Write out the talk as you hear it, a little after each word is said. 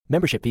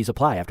Membership fees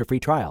apply after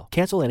free trial.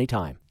 Cancel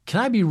anytime. Can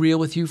I be real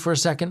with you for a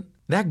second?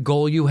 That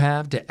goal you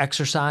have to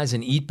exercise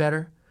and eat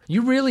better,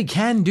 you really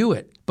can do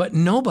it, but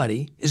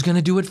nobody is going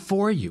to do it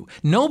for you.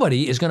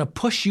 Nobody is going to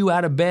push you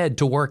out of bed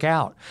to work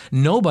out.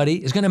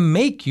 Nobody is going to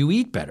make you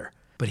eat better.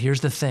 But here's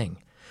the thing.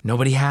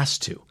 Nobody has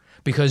to,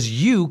 because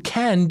you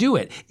can do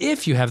it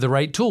if you have the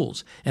right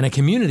tools and a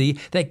community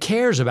that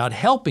cares about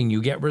helping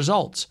you get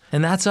results.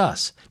 And that's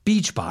us,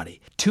 Beachbody.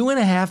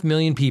 2.5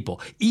 million people,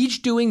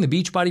 each doing the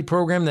Beachbody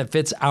program that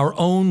fits our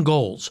own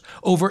goals.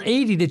 Over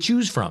 80 to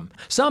choose from,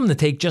 some that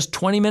take just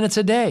 20 minutes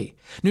a day.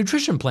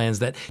 Nutrition plans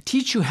that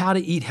teach you how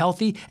to eat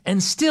healthy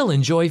and still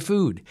enjoy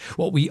food.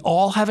 What we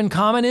all have in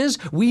common is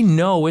we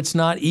know it's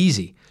not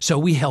easy, so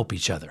we help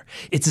each other.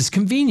 It's as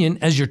convenient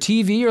as your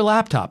TV or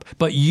laptop,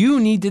 but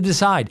you need to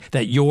decide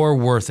that you're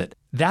worth it.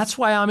 That's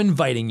why I'm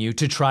inviting you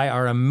to try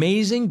our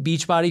amazing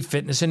Beachbody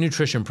fitness and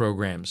nutrition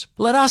programs.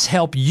 Let us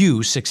help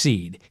you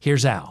succeed.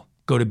 Here's how.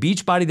 Go to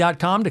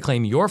beachbody.com to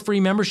claim your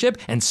free membership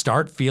and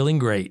start feeling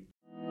great.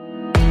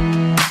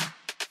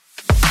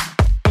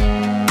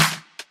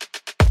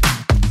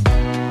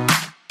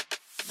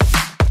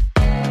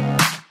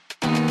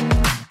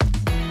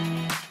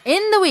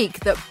 In the week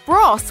that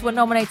Bros were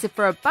nominated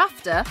for a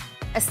BAFTA,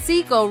 A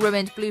Seagull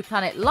ruined Blue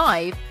Planet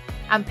Live,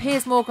 and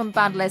Piers Morgan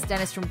banned Les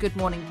Dennis from Good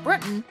Morning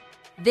Britain,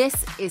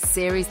 this is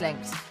Series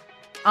Linked.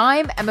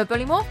 I'm Emma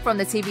Bullymore from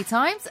the TV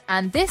Times,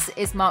 and this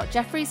is Mark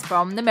Jeffries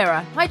from The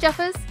Mirror. Hi,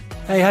 Jeffers.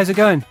 Hey, how's it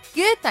going?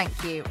 Good,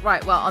 thank you.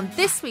 Right, well, on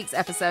this week's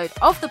episode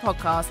of the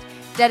podcast,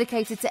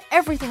 dedicated to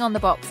everything on the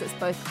box that's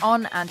both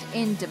on and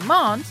in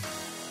demand,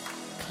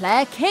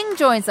 Claire King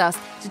joins us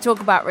to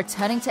talk about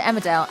returning to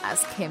Emmerdale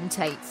as Kim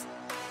Tate.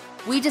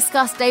 We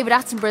discuss David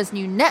Attenborough's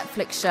new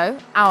Netflix show,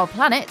 Our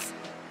Planet,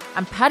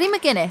 and Paddy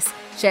McGuinness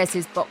shares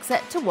his box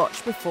set to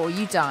watch before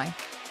you die.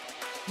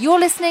 You're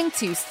listening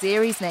to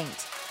Series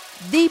Linked,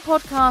 the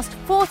podcast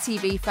for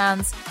TV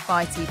fans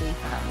by TV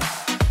fans.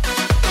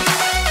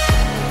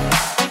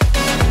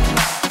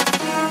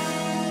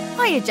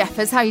 Hiya,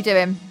 Jeffers. How you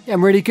doing? Yeah,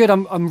 I'm really good.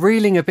 I'm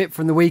reeling a bit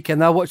from the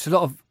weekend. I watched a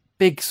lot of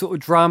big sort of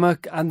drama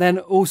and then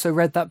also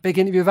read that big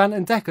interview with Ant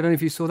and Dec. I don't know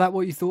if you saw that,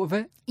 what you thought of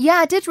it. Yeah,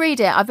 I did read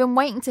it. I've been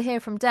waiting to hear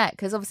from Dec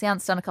because obviously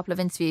Ant's done a couple of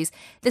interviews.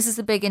 This is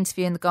a big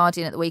interview in The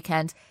Guardian at the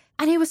weekend.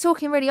 And he was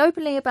talking really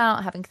openly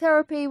about having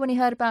therapy when he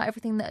heard about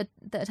everything that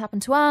had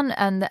happened to Ant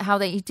and how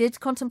he did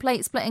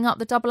contemplate splitting up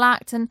the double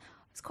act. And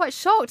I was quite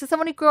shocked. As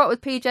someone who grew up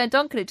with PJ and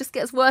Duncan, it just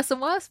gets worse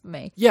and worse for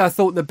me. Yeah, I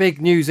thought the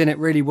big news in it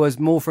really was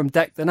more from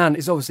Dec than Ant.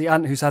 It's obviously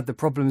Ant who's had the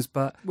problems,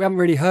 but we haven't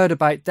really heard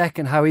about Dec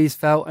and how he's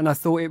felt. And I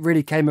thought it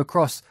really came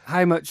across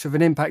how much of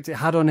an impact it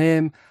had on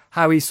him,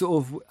 how he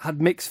sort of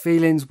had mixed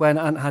feelings when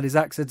Ant had his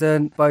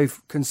accident,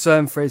 both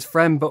concerned for his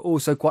friend, but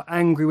also quite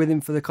angry with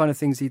him for the kind of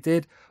things he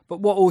did.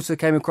 But what also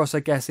came across, I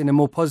guess, in a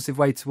more positive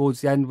way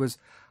towards the end was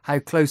how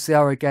close they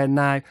are again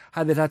now,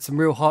 how they'd had some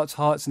real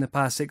heart-to-hearts in the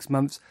past 6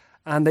 months,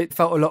 and they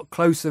felt a lot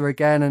closer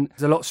again and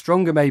a lot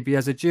stronger maybe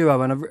as a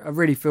duo. And I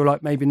really feel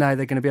like maybe now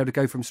they're going to be able to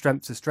go from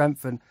strength to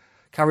strength and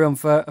carry on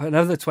for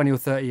another 20 or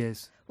 30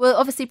 years. Well,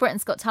 obviously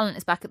Britain's Got Talent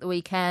is back at the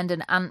weekend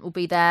and Ant will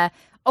be there.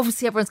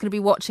 Obviously everyone's going to be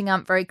watching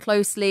Ant very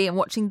closely and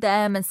watching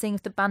them and seeing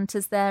if the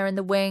banter's there in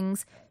the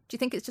wings. Do you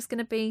think it's just going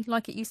to be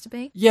like it used to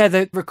be? Yeah,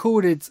 they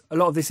recorded a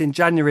lot of this in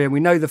January and we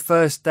know the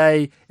first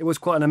day it was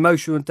quite an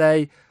emotional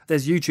day.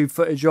 There's YouTube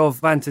footage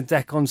of Ant and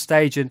Dec on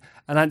stage and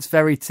Ant's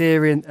very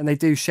teary and they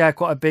do share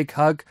quite a big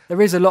hug.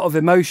 There is a lot of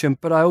emotion,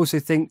 but I also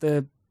think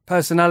the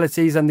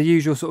personalities and the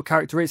usual sort of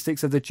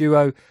characteristics of the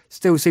duo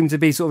still seem to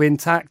be sort of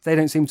intact. They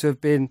don't seem to have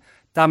been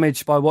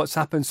damaged by what's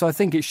happened. So I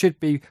think it should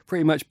be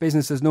pretty much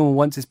business as normal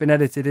once it's been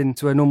edited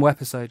into a normal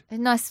episode. It's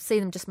nice to see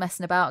them just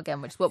messing about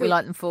again, which is what we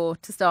like them for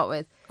to start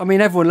with. I mean,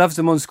 everyone loves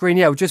them on screen.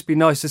 Yeah, it would just be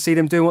nice to see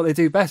them doing what they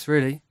do best,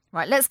 really.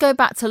 Right, let's go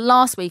back to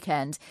last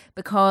weekend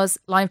because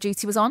Line of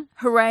Duty was on.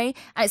 Hooray.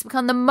 And it's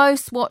become the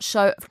most watched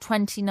show of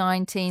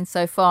 2019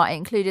 so far. It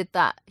included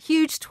that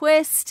huge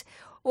twist.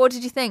 What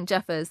did you think,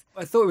 Jeffers?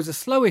 I thought it was a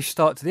slowish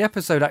start to the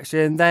episode,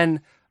 actually. And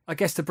then I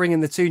guess to bring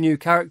in the two new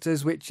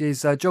characters, which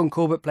is John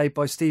Corbett, played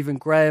by Stephen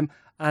Graham,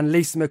 and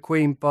Lisa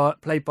McQueen,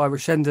 played by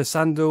Rashenda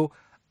Sandal.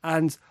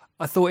 And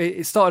I thought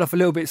it started off a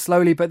little bit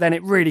slowly, but then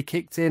it really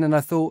kicked in. And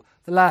I thought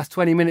the last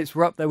 20 minutes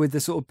were up there with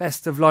the sort of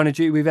best of Line of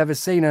Duty we've ever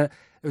seen. It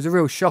was a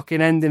real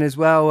shocking ending as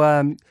well.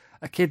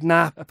 A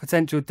kidnap, a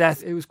potential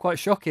death. It was quite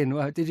shocking.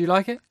 Did you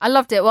like it? I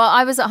loved it. Well,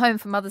 I was at home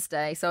for Mother's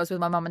Day, so I was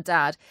with my mum and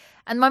dad.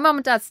 And my mum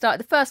and dad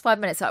started the first 5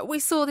 minutes like, we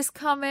saw this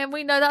coming.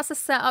 We know that's a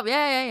setup.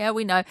 Yeah,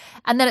 we know.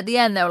 And then at the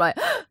end, they were like,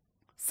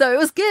 so it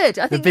was good.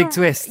 I think the big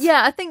twist.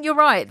 Yeah, I think you're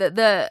right that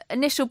the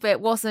initial bit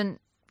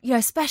wasn't,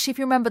 especially if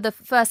you remember the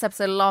first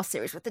episode of last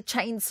series with the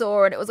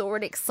chainsaw and it was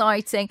already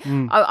exciting.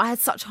 I had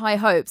such high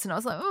hopes and I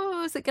was like, oh,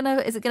 is it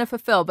gonna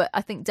fulfill? But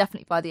I think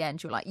definitely by the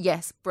end, you're like,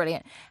 yes,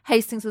 brilliant.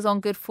 Hastings was on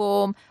good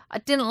form. I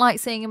didn't like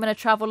seeing him in a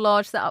travel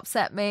lodge. That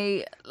upset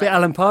me. Bit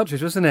Alan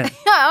Partridge, wasn't it?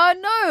 Yeah, I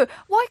know.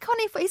 Why can't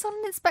he? He's on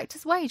an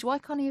inspector's wage. Why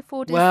can't he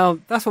afford it? Well,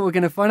 that's what we're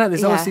going to find out.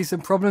 There's obviously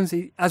some problems.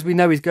 As we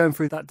know, he's going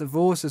through that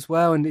divorce as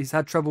well, and he's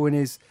had trouble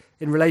in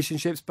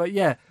relationships. But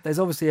yeah, there's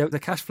obviously the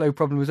cash flow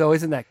problem as well,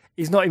 isn't there?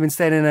 He's not even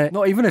staying in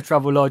not even a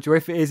travel lodge, or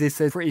if it is,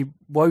 it's a pretty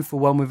woeful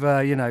one with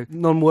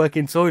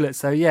non-working toilets.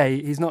 So yeah,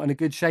 he's not in a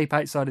good shape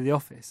outside of the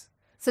office.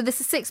 So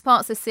this is 6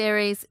 parts of the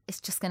series. It's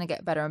just going to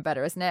get better and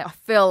better, isn't it? I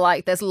feel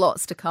like there's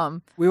lots to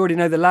come. We already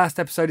know the last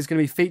episode is going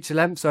to be feature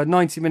length, so a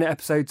 90-minute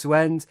episode to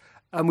end.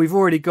 And we've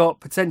already got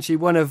potentially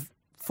one of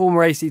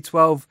former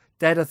AC12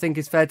 dead, I think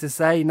it's fair to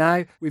say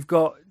now. We've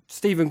got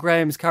Stephen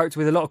Graham's character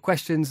with a lot of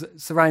questions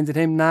surrounding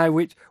him now,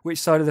 which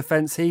side of the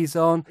fence he's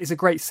on. It's a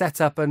great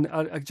setup, and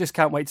I just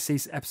can't wait to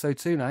see episode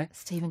 2 now.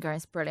 Stephen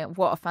Graham's brilliant.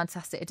 What a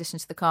fantastic addition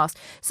to the cast.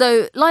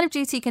 So Line of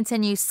Duty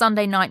continues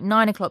Sunday night,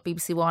 9 o'clock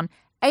BBC One,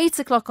 8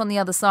 o'clock on the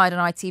other side on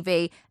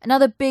ITV.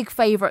 Another big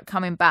favourite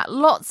coming back.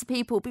 Lots of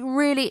people will be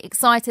really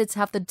excited to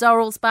have the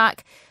Durrells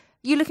back.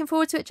 You looking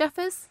forward to it,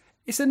 Jeffers?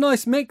 It's a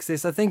nice mix,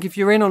 this. I think if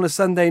you're in on a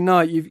Sunday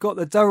night, you've got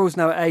the Durrells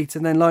now at 8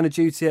 and then Line of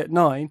Duty at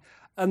 9.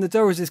 And the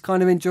Durrells is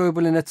kind of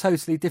enjoyable in a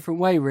totally different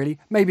way, really.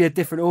 Maybe a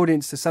different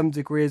audience to some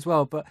degree as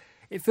well. But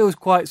it feels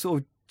quite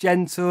sort of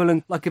gentle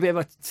and like a bit of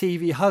a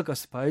TV hug, I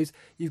suppose.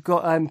 You've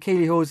got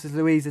Keely Hawes as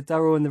Louisa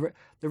Durrell and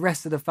the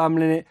rest of the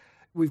family in it.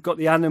 We've got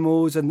the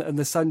animals and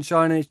the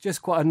sunshine, and it's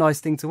just quite a nice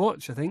thing to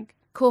watch, I think.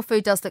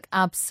 Corfu does look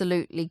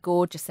absolutely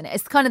gorgeous in it.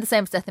 It's kind of the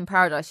same as Death in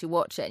Paradise. You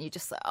watch it and you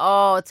just like,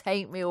 oh,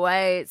 take me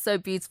away. It's so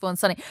beautiful and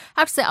sunny.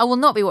 I have to say, I will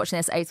not be watching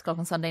this at 8 o'clock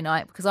on Sunday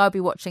night because I'll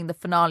be watching the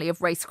finale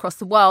of Race Across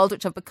the World,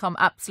 which I've become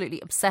absolutely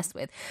obsessed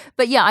with.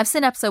 But yeah, I've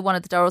seen episode 1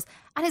 of The Durrells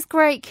and it's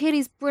great.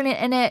 Keely's brilliant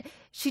in it.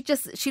 She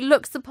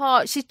looks the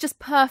part. She's just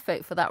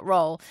perfect for that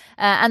role.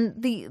 And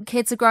the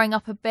kids are growing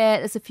up a bit.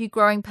 There's a few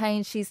growing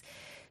pains.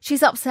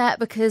 She's upset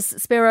because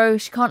Spiro,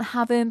 she can't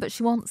have him, but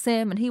she wants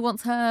him, and he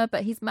wants her,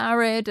 but he's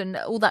married, and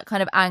all that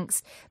kind of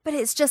angst. But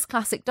it's just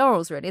classic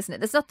Durrells, really, isn't it?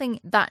 There's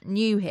nothing that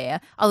new here,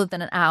 other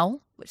than an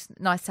owl, which is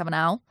nice to have an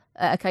owl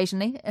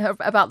occasionally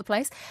about the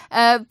place.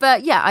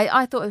 But yeah,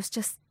 I thought it was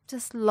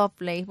just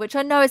lovely, which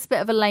I know is a bit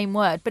of a lame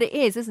word, but it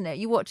is, isn't it?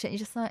 You watch it and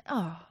you're just like,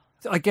 oh.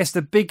 I guess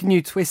the big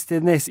new twist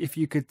in this, if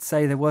you could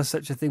say there was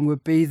such a thing,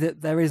 would be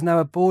that there is now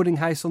a boarding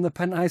house on the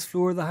penthouse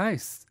floor of the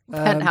house.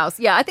 Penthouse,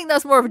 yeah, I think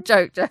that's more of a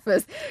joke,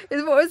 Jeffers.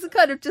 It's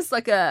kind of just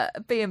like a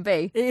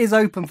B&B. It is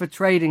open for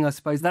trading, I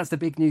suppose. That's the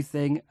big new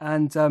thing.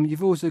 And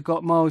you've also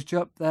got Miles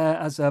Jupp there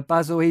as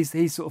Basil.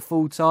 He's sort of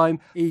full-time.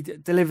 He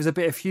delivers a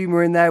bit of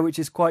humour in there, which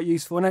is quite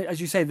useful. And as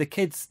you say, the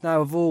kids now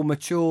have all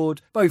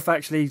matured, both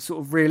actually sort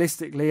of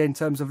realistically in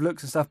terms of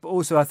looks and stuff, but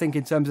also I think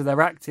in terms of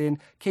their acting.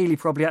 Keely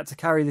probably had to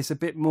carry this a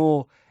bit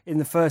more in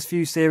the first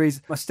few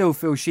series. I still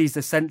feel she's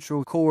the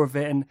central core of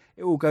it and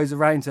it all goes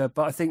around her,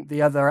 but I think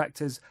the other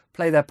actors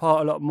play their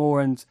part a lot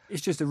more and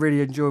it's just a really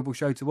enjoyable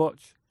show to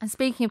watch. And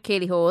speaking of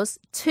Keely Hawes,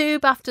 2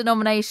 BAFTA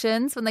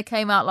nominations when they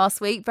came out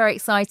last week. Very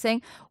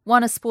exciting.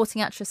 One as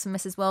supporting actress for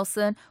Mrs.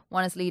 Wilson,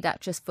 one as lead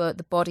actress for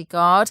The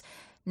Bodyguard.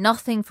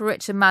 Nothing for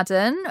Richard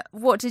Madden.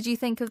 What did you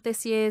think of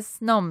this year's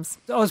noms?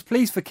 I was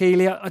pleased for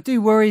Keely. I do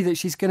worry that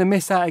she's going to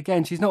miss out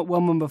again. She's not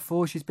won one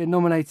before. She's been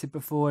nominated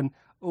before and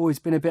always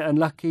been a bit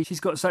unlucky. She's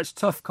got such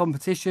tough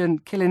competition.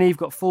 Killing Eve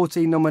got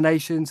 14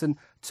 nominations and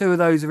 2 of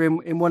those are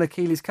in one of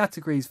Keely's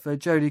categories for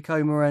Jodie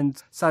Comer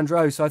and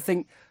Sandra Oh. So I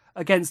think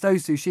against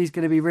those 2, she's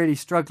going to be really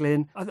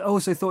struggling. I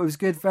also thought it was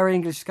good. Very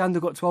English Scandal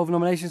got 12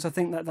 nominations. I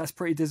think that's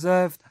pretty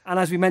deserved. And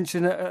as we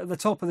mentioned at the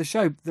top of the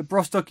show, the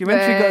Bros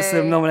documentary got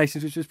some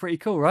nominations, which was pretty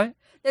cool, right?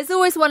 There's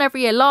always one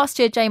every year. Last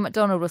year, Jane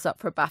McDonald was up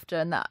for a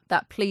BAFTA and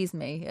that pleased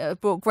me. It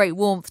brought great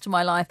warmth to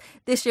my life.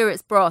 This year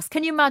it's Bros.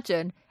 Can you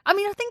imagine? I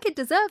mean, I think it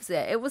deserves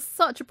it. It was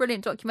such a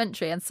brilliant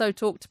documentary and so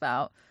talked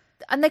about.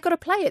 And they've got to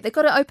play it. They've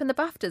got to open the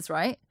BAFTAs,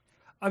 right?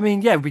 I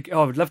mean, yeah,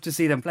 I would love to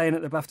see them playing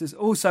at the BAFTAs.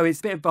 Also, it's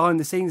a bit of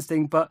behind-the-scenes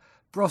thing, but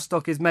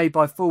Brostock is made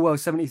by Fulwell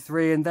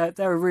 73 and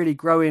they're a really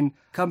growing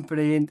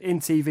company in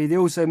TV. They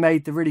also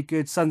made the really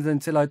good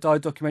Sunderland Till I Die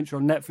documentary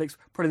on Netflix,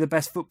 probably the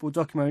best football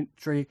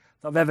documentary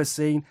that I've ever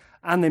seen.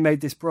 And they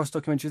made this Bros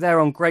documentary. They're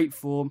on great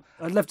form.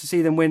 I'd love to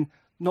see them win,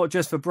 not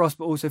just for Bros,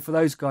 but also for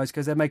those guys,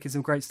 because they're making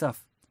some great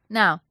stuff.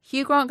 Now,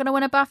 Hugh Grant going to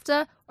win a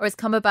BAFTA, or is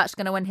Cumberbatch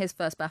going to win his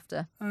first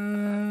BAFTA?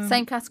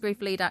 Same category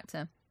for lead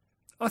actor.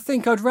 I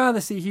think I'd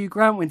rather see Hugh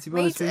Grant win, to be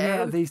honest with you,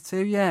 out of these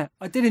 2, yeah.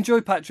 I did enjoy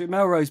Patrick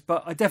Melrose,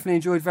 but I definitely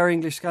enjoyed Very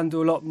English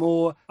Scandal a lot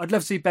more. I'd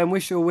love to see Ben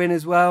Whishaw win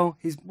as well.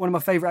 He's one of my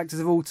favourite actors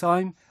of all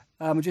time.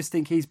 I just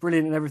think he's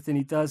brilliant in everything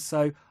he does.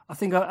 So I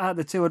think out of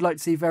the 2, I'd like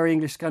to see Very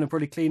English Scandal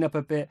probably clean up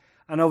a bit.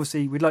 And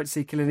obviously, we'd like to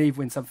see Killing Eve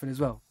win something as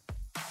well.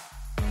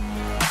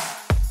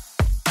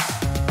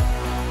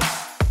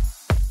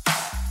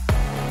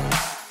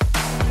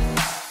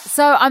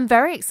 So I'm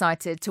very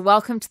excited to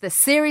welcome to the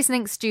Series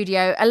Link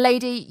studio a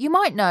lady you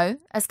might know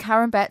as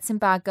Karen Betts in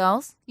Bad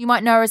Girls. You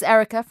might know her as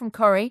Erica from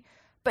Corrie.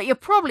 but you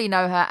probably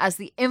know her as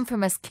the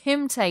infamous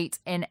Kim Tate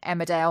in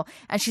Emmerdale,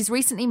 and she's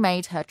recently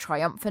made her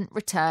triumphant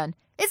return.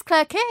 It's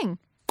Claire King.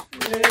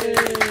 Yay.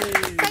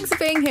 Thanks for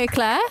being here,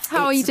 Claire.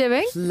 How are you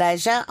doing?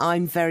 Pleasure.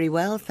 I'm very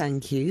well,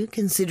 thank you,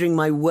 considering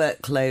my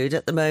workload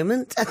at the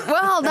moment.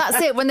 Well,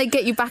 that's it. When they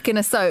get you back in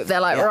a soap,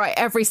 they're like, right,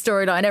 every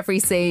storyline, every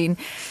scene.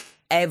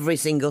 Every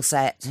single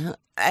set,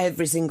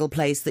 every single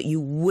place that you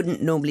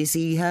wouldn't normally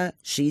see her,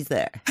 she's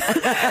there.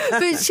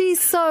 But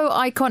she's so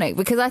iconic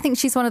because I think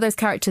she's one of those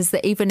characters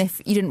that even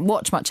if you didn't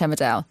watch much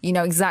Emmerdale, you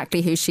know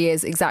exactly who she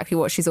is, exactly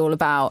what she's all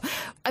about.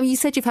 I mean, you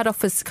said you've had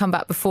offers to come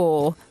back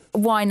before.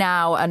 Why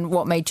now, and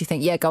what made you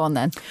think, yeah, go on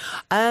then?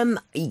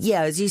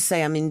 Yeah, as you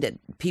say, I mean,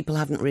 people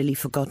haven't really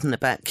forgotten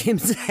about Kim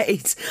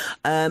Tate,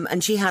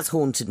 and she has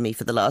haunted me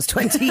for the last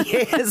 20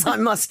 years, I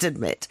must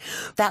admit.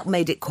 That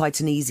made it quite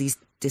an easy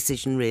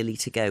decision, really,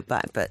 to go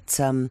back. But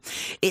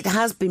it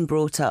has been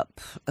brought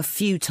up a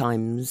few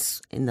times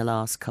in the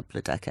last couple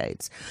of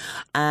decades,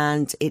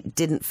 and it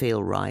didn't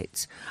feel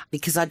right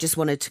because I just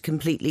wanted to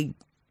completely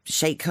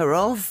shake her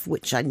off,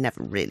 which I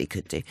never really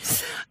could do.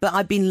 But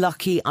I've been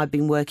lucky. I've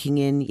been working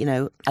in, you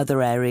know,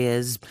 other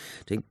areas,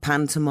 doing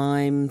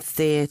pantomime,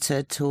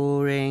 theatre,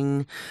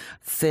 touring,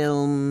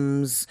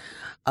 films,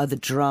 other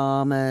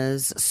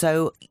dramas.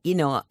 So, you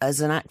know,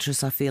 as an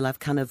actress, I feel I've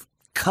kind of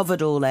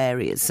covered all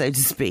areas, so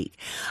to speak.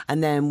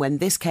 And then when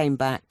this came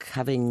back,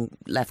 having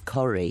left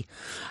Corrie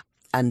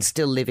and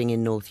still living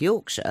in North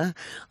Yorkshire,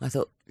 I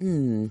thought,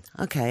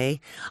 okay,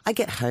 I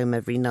get home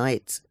every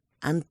night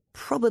and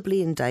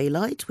probably in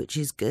daylight, which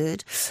is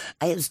good.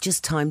 It was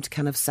just time to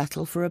kind of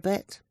settle for a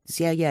bit.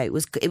 So yeah, it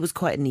was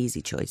quite an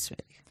easy choice,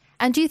 really.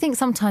 And do you think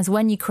sometimes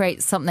when you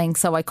create something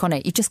so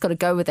iconic, you just got to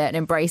go with it and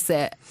embrace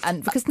it?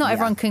 And because not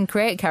everyone can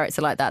create a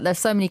character like that. There's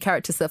so many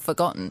characters that are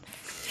forgotten.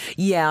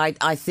 Yeah,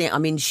 I think, I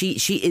mean, she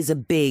is a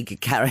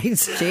big character.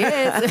 She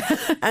is.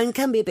 And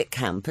can be a bit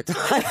camp at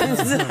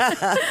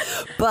times.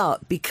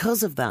 But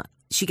because of that,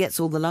 she gets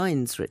all the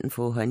lines written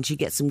for her and she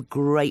gets some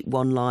great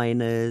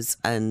one-liners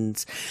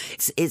and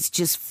it's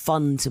just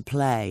fun to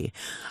play.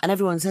 And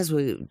everyone says,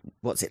 well,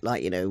 what's it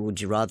like, you know, would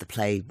you rather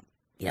play,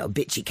 you know, a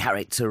bitchy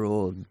character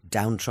or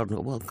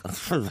downtrodden? Well,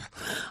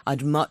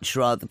 I'd much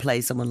rather play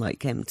someone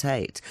like Kim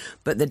Tate.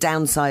 But the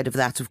downside of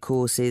that, of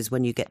course, is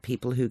when you get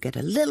people who get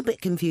a little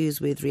bit confused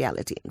with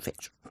reality and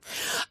fiction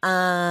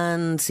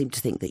and seem to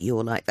think that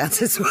you're like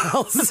that as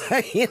well.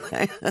 So, you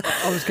know.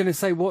 I was going to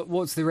say,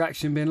 what's the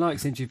reaction been like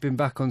since you've been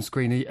back on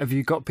screen? Have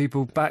you got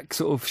people back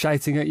sort of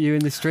shouting at you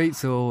in the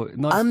streets or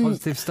nice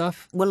positive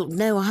stuff? Well,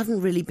 no, I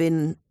haven't really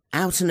been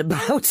out and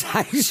about,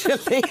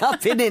 actually.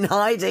 I've been in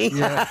hiding.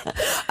 Yeah.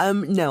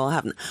 No, I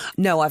haven't.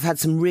 No, I've had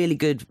some really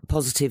good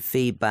positive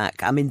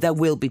feedback. I mean, there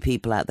will be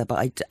people out there,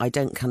 but I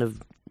don't kind of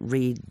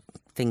read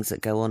things that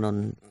go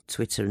on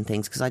Twitter and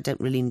things because I don't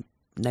really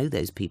know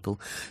those people.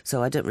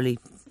 So I don't really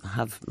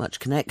have much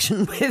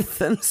connection with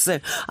them. So,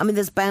 I mean,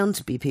 there's bound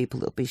to be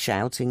people that'll be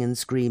shouting and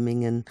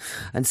screaming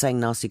and saying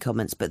nasty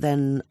comments, but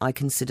then I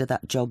consider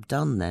that job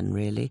done then,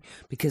 really,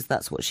 because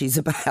that's what she's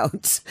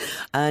about.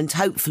 And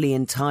hopefully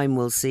in time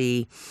we'll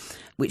see,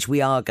 which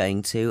we are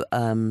going to,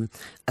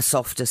 a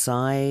softer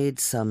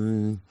side,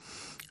 some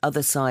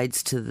other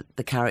sides to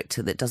the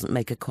character that doesn't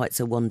make her quite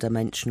so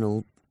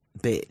one-dimensional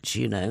bitch,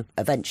 you know.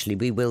 Eventually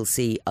we will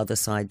see other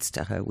sides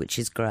to her, which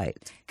is great.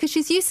 Because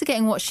she's used to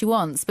getting what she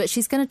wants, but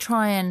she's going to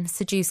try and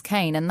seduce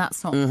Kane, and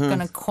that's not going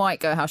to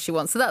quite go how she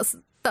wants. So that's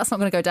not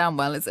going to go down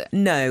well, is it?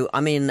 No, I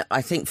mean,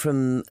 I think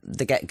from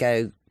the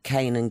get-go,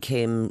 Kane and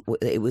Kim,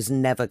 it was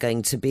never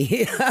going to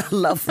be a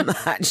love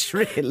match,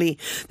 really.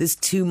 There's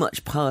too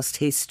much past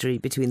history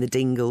between the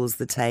Dingles,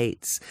 the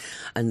Tates,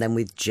 and then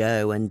with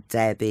Joe and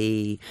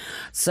Debbie.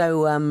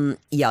 So,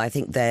 yeah, I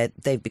think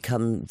they've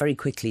become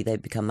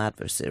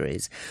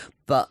adversaries.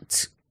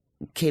 But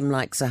Kim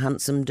likes a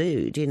handsome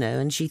dude, you know,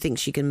 and she thinks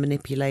she can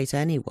manipulate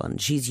anyone.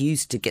 She's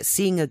used to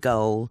seeing a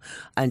goal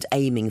and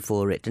aiming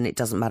for it, and it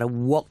doesn't matter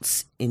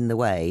what's in the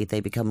way,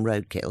 they become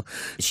roadkill.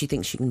 She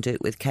thinks she can do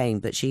it with Kane,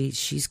 but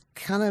she's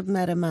kind of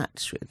met a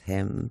match with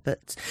him.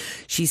 But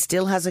she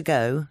still has a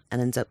go and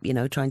ends up, you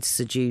know, trying to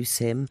seduce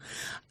him,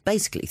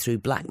 basically through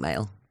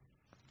blackmail.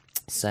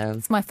 So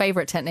it's my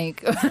favourite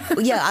technique.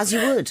 Yeah, as you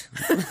would.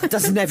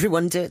 Doesn't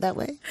everyone do it that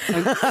way?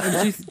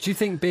 And do you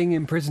think being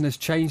in prison has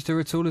changed her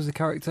at all as a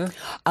character?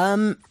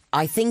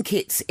 I think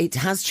it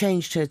has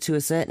changed her to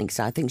a certain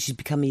extent. I think she's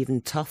become even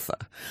tougher.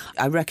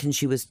 I reckon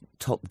she was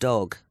top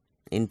dog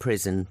in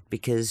prison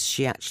because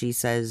she actually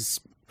says,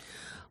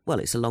 well,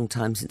 it's a long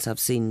time since I've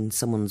seen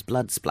someone's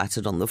blood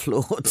splattered on the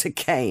floor to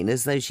Kane,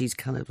 as though she's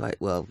kind of like,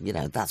 well, you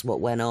know, that's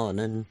what went on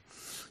and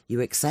you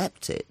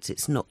accept it.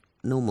 It's not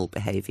normal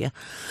behaviour.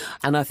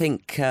 And I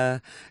think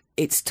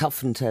it's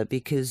toughened her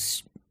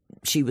because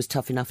she was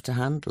tough enough to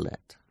handle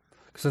it.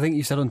 Because I think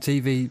you said on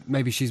TV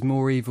maybe she's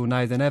more evil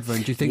now than ever.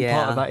 And do you think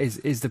part of that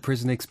is the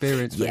prison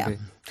experience, maybe?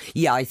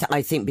 Yeah,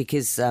 I think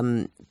because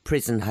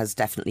prison has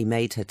definitely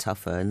made her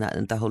tougher,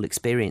 and the whole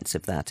experience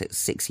of that. It's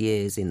 6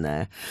 years in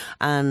there.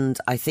 And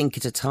I think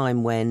at a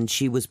time when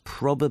she was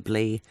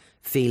probably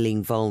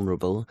feeling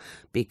vulnerable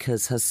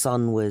because her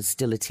son was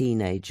still a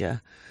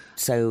teenager.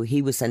 So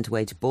he was sent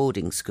away to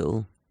boarding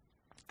school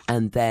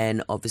and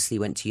then obviously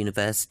went to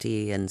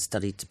university and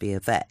studied to be a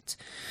vet.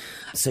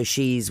 So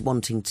she's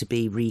wanting to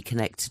be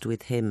reconnected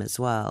with him as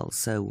well.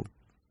 So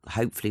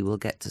hopefully we'll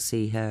get to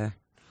see her,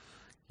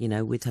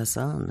 with her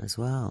son as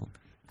well.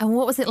 And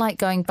what was it like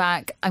going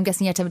back? I'm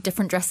guessing you had to have a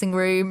different dressing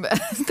room.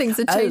 Things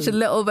had changed a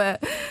little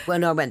bit.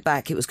 When I went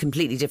back, it was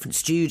completely different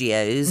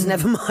studios,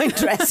 never mind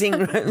dressing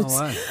rooms.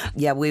 Oh, wow.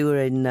 Yeah, we were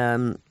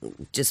in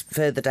just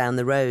further down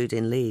the road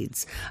in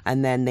Leeds.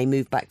 And then they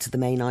moved back to the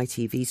main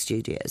ITV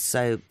studios.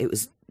 So it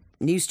was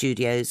new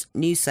studios,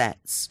 new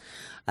sets.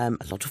 A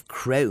lot of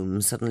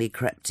chrome suddenly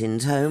crept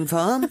into Home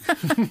Farm.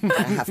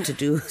 I have to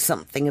do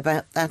something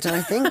about that,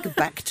 I think.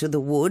 Back to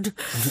the wood.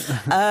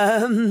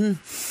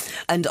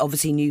 And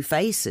obviously new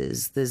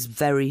faces. There's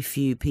very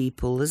few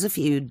people. There's a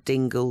few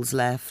Dingles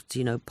left,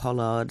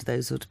 Pollard,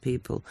 those sort of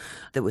people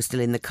that were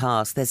still in the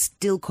cast. There's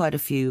still quite a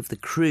few of the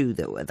crew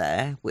that were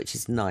there, which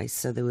is nice.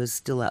 So there was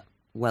still that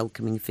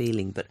welcoming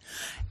feeling. But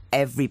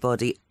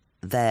everybody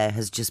there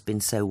has just been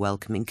so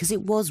welcoming, because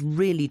it was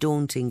really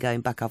daunting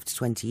going back after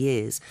 20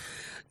 years,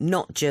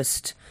 not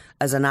just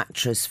as an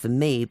actress for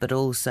me, but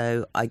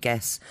also, I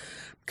guess,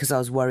 because I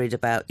was worried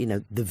about,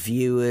 the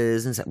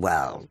viewers and said,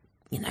 well,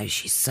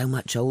 she's so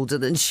much older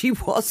than she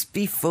was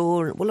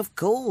before. Well, of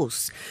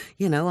course,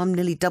 I'm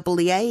nearly double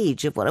the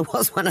age of what I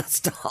was when I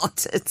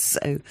started.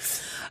 So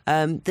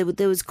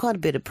there was quite a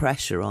bit of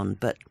pressure on,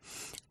 but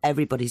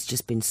everybody's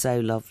just been so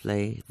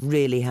lovely,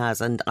 really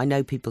has. And I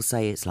know people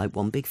say it's like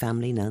one big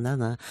family,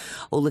 no,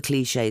 all the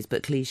cliches,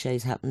 but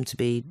cliches happen to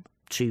be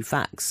true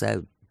facts.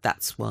 So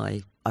that's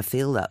why I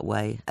feel that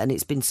way. And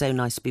it's been so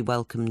nice to be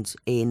welcomed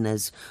in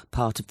as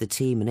part of the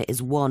team. And it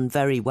is one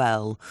very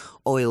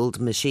well-oiled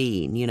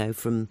machine,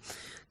 from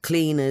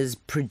cleaners,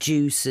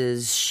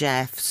 producers,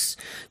 chefs,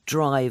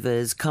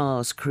 drivers,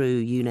 cast, crew,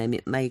 you name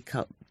it,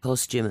 makeup,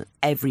 costume.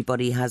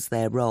 Everybody has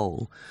their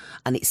role.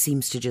 And it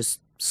seems to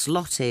just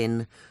slot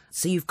in,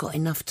 so you've got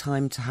enough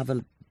time to have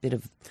a bit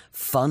of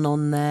fun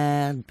on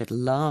there, a bit of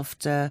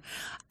laughter,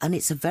 and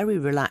it's a very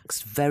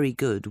relaxed, very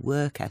good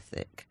work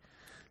ethic.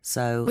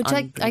 So, which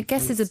I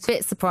guess is a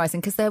bit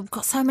surprising, because they've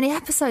got so many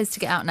episodes to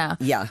get out now.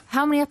 Yeah.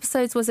 How many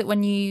episodes was it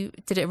when you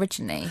did it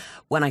originally?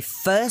 When I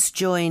first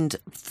joined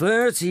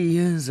 30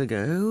 years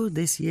ago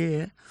this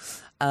year,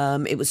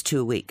 it was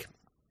 2 a week.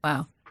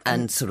 Wow.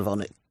 And sort of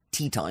on at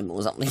tea time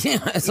or something,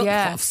 it's like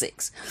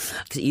 6:30,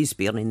 because it used to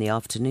be on in the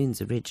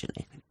afternoons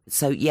originally.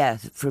 So yeah,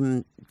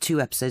 from 2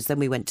 episodes, then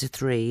we went to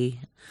 3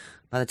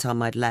 by the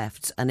time I'd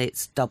left, and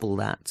it's double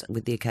that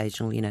with the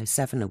occasional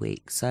 7 a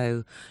week.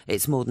 So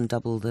it's more than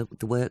double the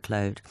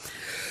workload.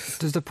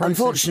 Does the process...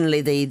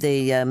 Unfortunately,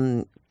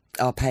 the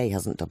our pay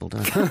hasn't doubled.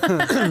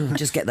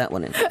 Just get that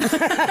one in.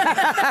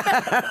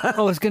 I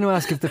was going to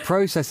ask if the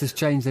process has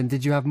changed then.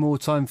 Did you have more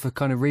time for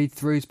kind of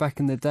read-throughs back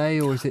in the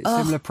day, or is it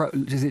similar?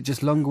 Is it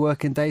just longer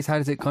working days? How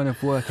does it kind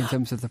of work in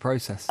terms of the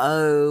process?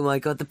 Oh my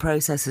God, the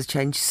process has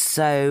changed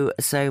so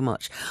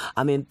much.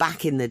 I mean,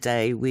 back in the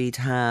day, we'd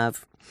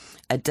have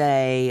a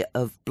day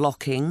of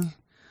blocking,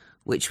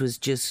 which was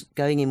just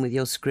going in with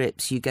your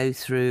scripts. You go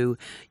through,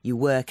 you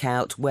work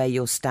out where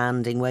you're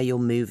standing, where you're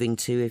moving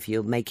to, if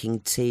you're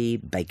making tea,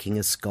 baking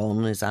a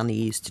scone, as Annie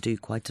used to do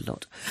quite a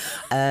lot.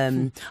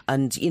 And,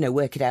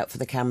 work it out for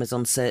the cameras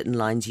on certain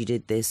lines. You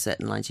did this,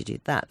 certain lines you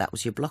did that. That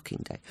was your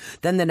blocking day.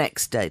 Then the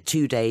next day,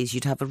 2 days,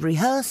 you'd have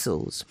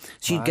rehearsals.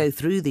 So you'd go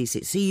through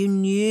these, so you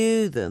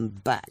knew them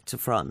back to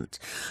front.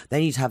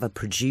 Then you'd have a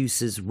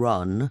producer's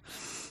run,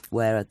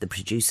 where the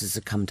producers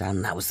had come down.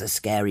 And that was the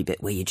scary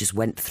bit, where you just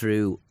went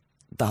through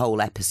the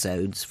whole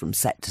episodes from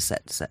set to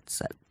set to set to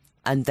set.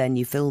 And then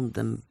you filmed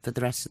them for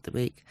the rest of the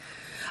week.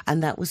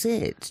 And that was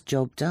it.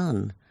 Job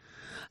done.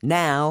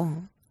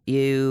 Now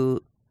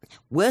you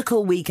work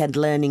all weekend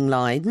learning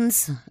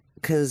lines,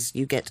 because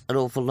you get an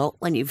awful lot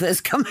when you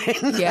first come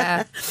in.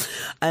 Yeah.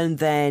 And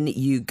then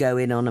you go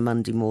in on a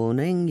Monday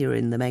morning. You're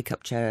in the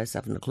makeup chair at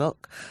 7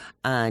 o'clock.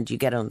 And you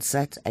get on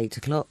set 8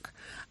 o'clock.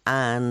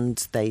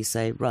 And they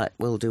say, right,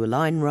 we'll do a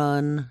line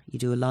run. You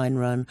do a line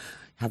run.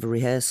 Have a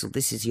rehearsal.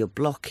 This is your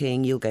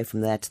blocking. You'll go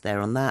from there to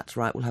there on that.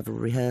 Right, we'll have a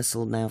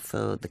rehearsal now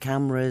for the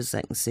cameras.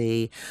 They can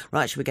see.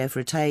 Right, should we go for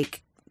a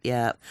take?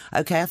 Yeah.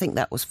 Okay, I think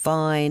that was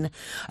fine.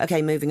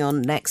 Okay, moving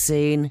on. Next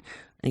scene.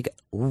 And you go,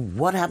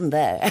 what happened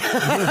there?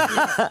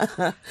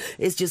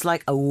 It's just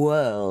like a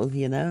whirl,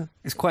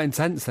 It's quite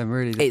intense then,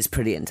 really. It's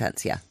pretty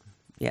intense, yeah.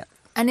 Yeah.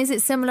 And is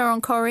it similar on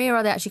Corrie, or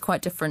are they actually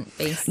quite different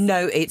beasts?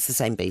 No, it's the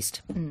same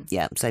beast.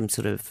 Yeah, same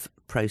sort of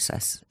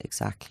process,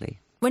 exactly.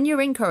 When you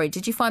were in Corrie,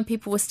 did you find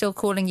people were still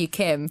calling you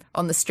Kim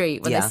on the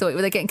street when they saw it?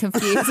 Were they getting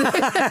confused?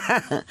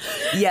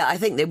 Yeah, I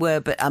think they were.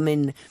 But, I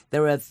mean,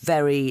 there are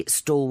very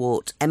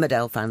stalwart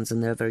Emmerdale fans,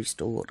 and there are very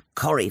stalwart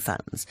Corrie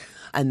fans.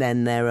 And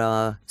then there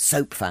are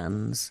soap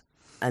fans.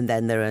 And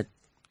then there are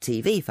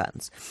TV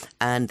fans,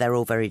 and they're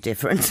all very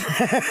different.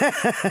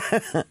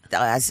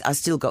 I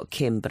still got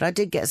Kim, but I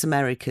did get some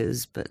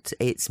Ericas, but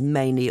it's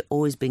mainly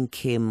always been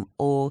Kim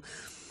or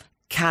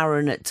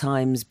Karen at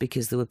times,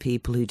 because there were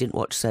people who didn't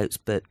watch soaps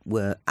but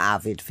were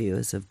avid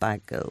viewers of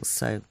Bad Girls.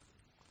 So,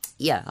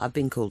 yeah, I've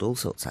been called all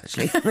sorts,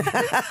 actually. Do you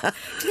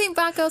think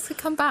Bad Girls could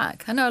come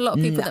back? I know a lot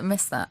of people that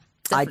miss that.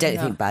 I don't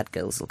Definitely think Bad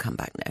Girls will come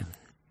back,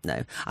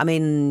 no. I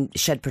mean,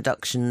 Shed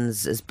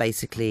Productions is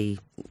basically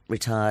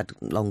retired,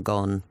 long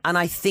gone. And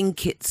I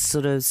think it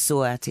sort of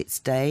saw at its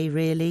day,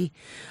 really.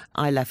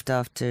 I left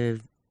after,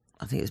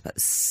 I think it was about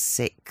the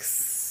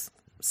 6th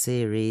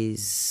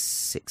series,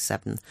 6,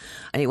 7.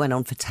 And it went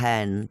on for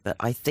 10, but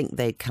I think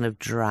they kind of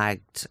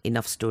dragged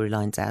enough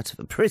storylines out of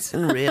a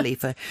prison, really,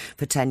 for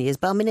 10 years.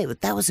 But I mean,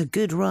 that was a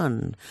good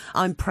run.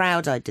 I'm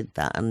proud I did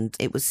that, and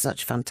it was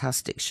such a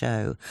fantastic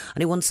show.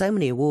 And it won so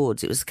many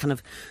awards. It was kind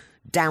of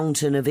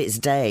Downton of its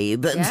day,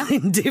 but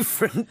in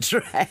different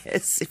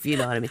dress, if you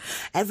know what I mean.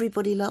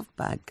 Everybody loved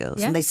Bad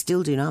Girls, and they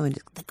still do now. I mean,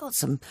 they've got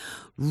some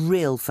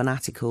real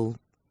fanatical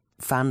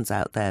fans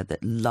out there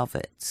that love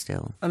it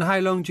still. And how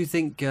long do you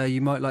think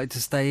you might like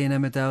to stay in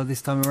Emmerdale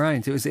this time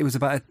around? It was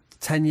about a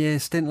 10-year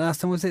stint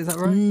last time, was it? Is that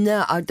right?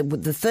 No,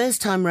 the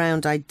first time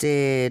round I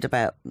did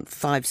about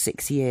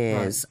 5-6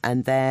 years,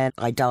 and then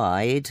I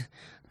died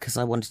because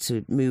I wanted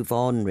to move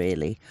on,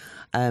 really.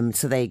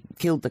 So they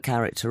killed the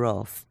character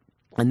off.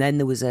 And then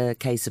there was a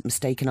case of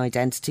mistaken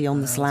identity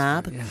on the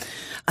slab.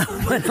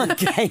 When I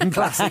came back.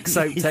 Classic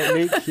soap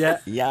technique,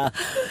 Yeah.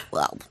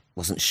 Well,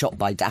 wasn't shot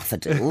by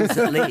daffodils,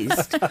 at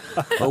least.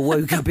 Or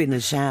woke up in a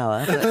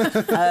shower.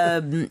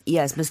 But,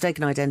 yes,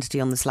 mistaken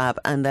identity on the slab.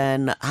 And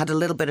then had a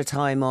little bit of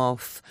time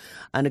off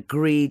and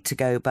agreed to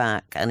go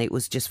back. And it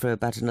was just for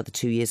about another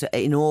 2 years.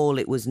 In all,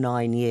 it was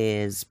 9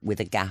 years with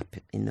a gap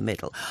in the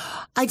middle.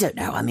 I don't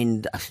know. I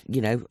mean,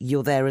 you know,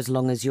 you're there as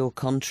long as your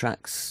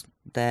contract's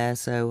there,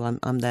 so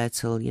I'm there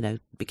till,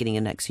 beginning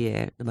of next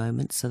year at the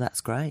moment, so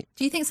that's great.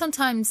 Do you think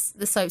sometimes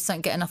the soaps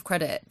don't get enough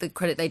credit, the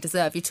credit they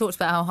deserve? You talked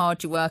about how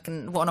hard you work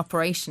and what an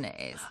operation it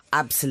is.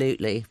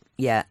 Absolutely,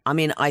 yeah. I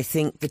mean, I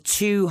think the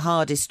 2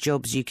 hardest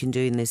jobs you can do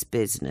in this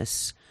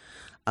business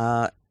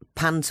are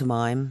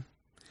pantomime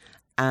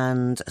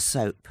and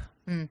soap.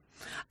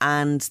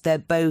 And they're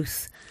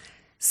both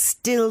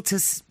still to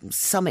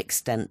some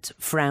extent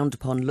frowned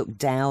upon, looked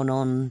down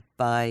on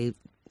by,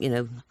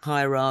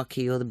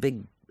 hierarchy or the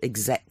big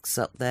execs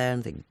up there,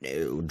 and think,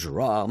 no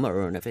drama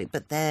or anything,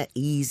 but they're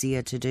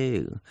easier to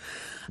do.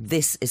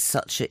 This is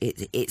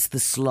it's the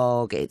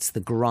slog, it's the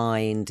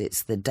grind,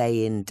 it's the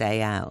day in,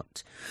 day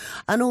out.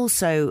 And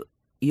also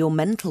your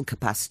mental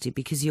capacity,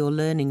 because you're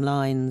learning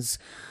lines,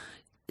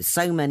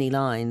 so many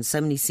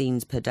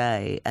scenes per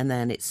day, and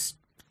then it's,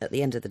 at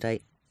the end of the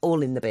day,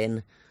 all in the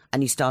bin,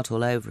 and you start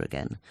all over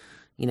again.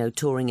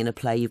 Touring in a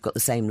play, you've got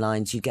the same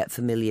lines, you get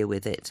familiar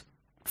with it,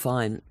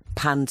 fine.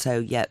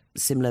 Panto,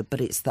 similar,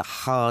 but it's the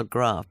hard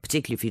graft,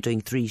 particularly if you're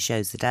doing 3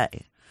 shows a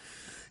day.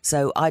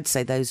 So I'd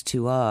say those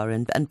 2 are,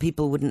 and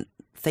people wouldn't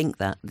think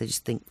that. They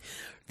just think,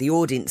 the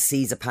audience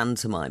sees a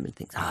pantomime and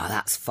thinks,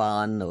 that's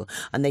fun,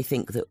 and they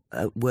think that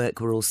at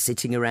work we're all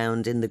sitting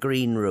around in the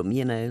green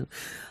room,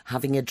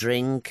 having a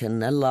drink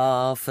and a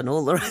laugh and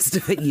all the rest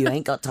of it. You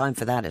ain't got time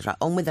for that. It's right,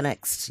 on with the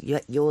next.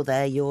 You're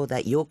there,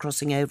 you're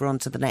crossing over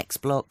onto the next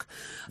block.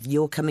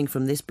 You're coming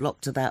from this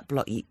block to that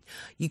block.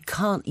 You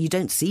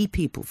don't see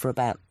people for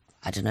about,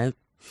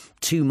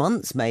 2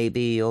 months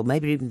maybe, or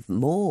maybe even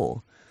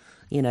more.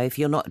 If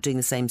you're not doing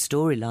the same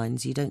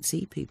storylines, you don't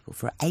see people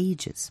for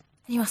ages.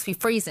 You must be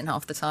freezing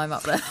half the time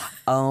up there.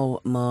 Oh,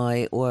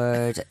 my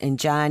word. In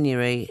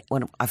January,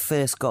 when I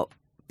first got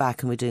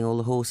back and we're doing all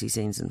the horsey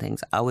scenes and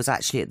things, I was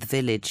actually at the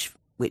Village,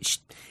 which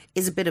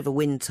is a bit of a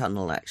wind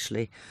tunnel,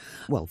 actually.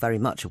 Well, very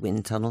much a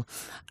wind tunnel.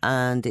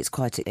 And it's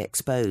quite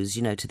exposed,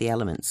 to the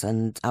elements.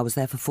 And I was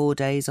there for 4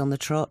 days on the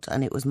trot,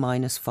 and it was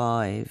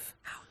 -5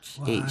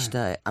 each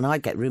day. And I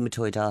get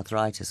rheumatoid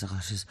arthritis. I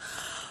was just...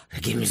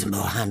 Give me some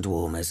more hand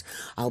warmers.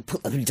 I'll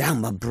put them down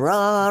my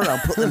bra. I'll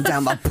put them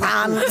down my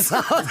pants.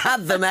 I'll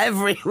have them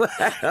everywhere.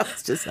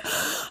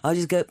 I'll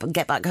just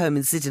get back home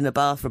and sit in a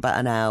bath for about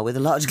an hour with a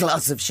large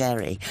glass of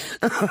sherry.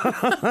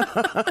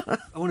 I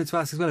wanted to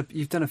ask as well,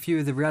 you've done a few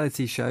of the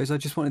reality shows. I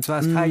just wanted to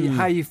ask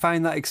how you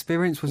found that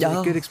experience. Was it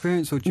a good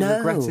experience, or do you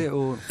regret it?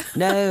 Or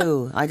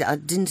No, I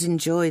didn't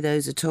enjoy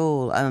those at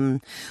all.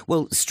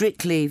 Well,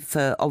 strictly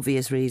for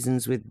obvious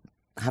reasons, with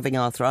having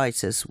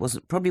arthritis,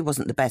 probably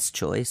wasn't the best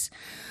choice.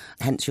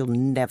 Hence, you'll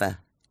never,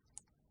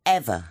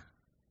 ever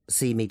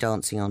see me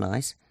dancing on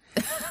ice.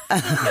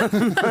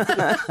 And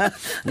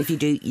if you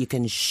do, you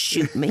can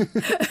shoot me.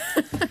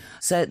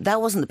 So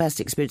that wasn't the best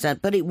experience,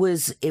 but it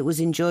was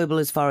enjoyable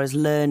as far as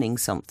learning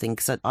something,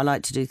 because I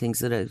like to do things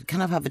that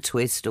kind of have a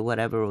twist or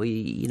whatever, or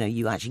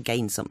you actually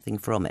gain something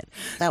from it.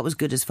 That was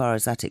good as far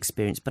as that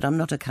experience, but I'm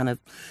not a kind of,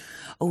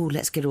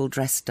 let's get all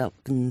dressed up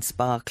and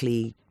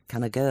sparkly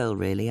kind of girl,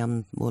 really.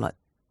 I'm more like,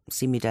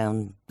 see me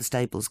down the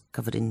stables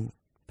covered in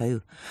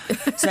poo.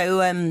 So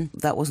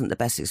that wasn't the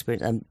best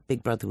experience. And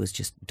Big Brother was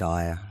just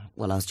dire.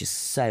 Well, I was just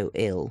so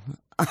ill.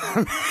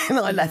 And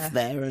I left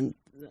there, and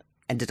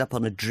ended up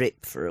on a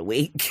drip for a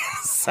week.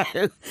 So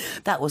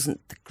that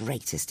wasn't the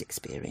greatest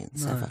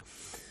experience ever.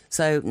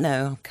 So,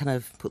 no, I'll kind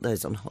of put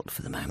those on hold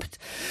for the moment.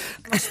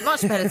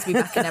 Much better to be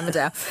back in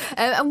Emmerdale.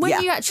 And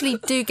when you actually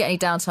do get any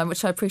downtime,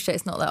 which I appreciate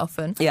it's not that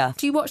often, do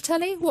you watch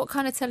telly? What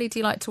kind of telly do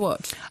you like to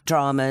watch?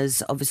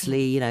 Dramas,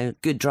 obviously, you know,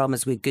 good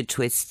dramas with good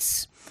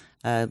twists,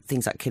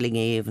 things like Killing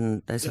Eve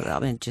and those sort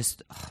of, I mean,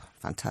 just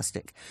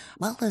fantastic.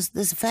 Well,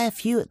 there's a fair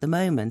few at the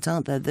moment,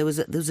 aren't there? There was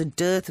a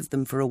dearth of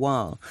them for a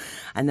while,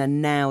 and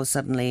then now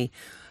suddenly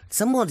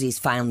somebody's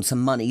found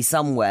some money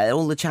somewhere.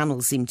 All the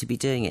channels seem to be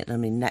doing it. I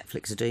mean,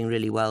 Netflix are doing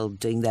really well,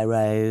 doing their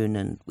own,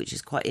 and which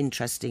is quite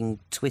interesting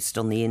twist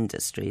on the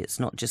industry.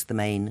 It's not just the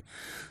main,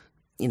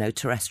 you know,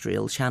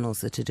 terrestrial channels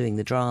that are doing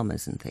the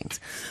dramas and things.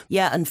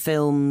 Yeah, and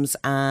films,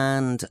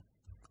 and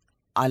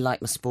I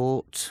like my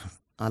sport.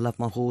 I love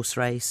my horse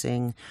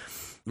racing,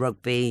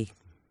 rugby,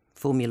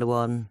 Formula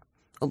One,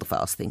 all the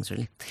fast things,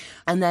 really.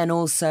 And then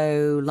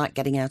also like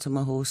getting out on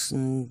my horse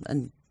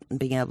and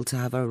being able to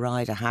have a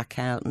ride, a hack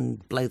out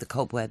and blow the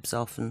cobwebs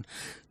off and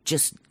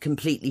just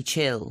completely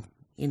chill,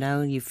 you know,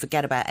 and you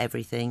forget about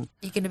everything.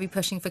 You're going to be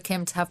pushing for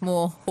Kim to have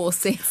more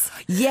horses.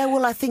 Yeah,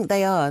 well, I think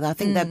they are. I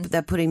think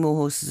they're putting more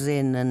horses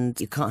in,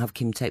 and you can't have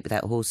Kim Tate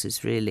without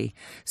horses, really.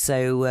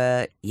 So,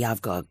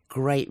 I've got a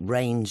great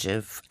range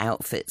of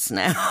outfits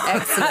now.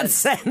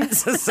 Excellent.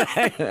 So.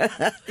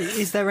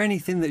 Is there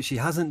anything that she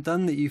hasn't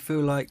done that you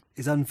feel like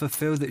is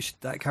unfulfilled that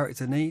that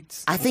character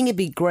needs? I think it'd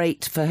be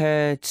great for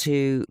her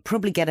to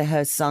probably get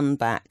her son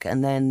back,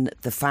 and then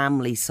the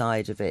family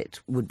side of it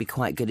would be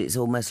quite good. It's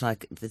almost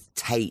like the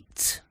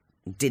Tate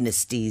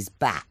dynasty's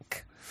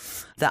back.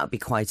 That would be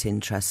quite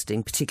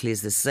interesting, particularly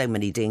as there's so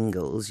many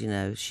Dingles, you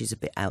know. She's a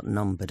bit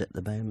outnumbered at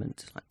the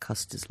moment, like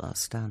Custer's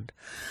Last Stand.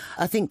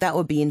 I think that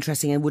would be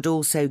interesting, and would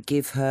also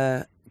give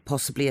her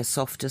possibly a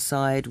softer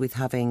side with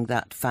having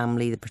that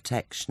family, the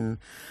protection.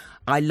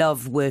 I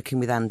love working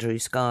with Andrew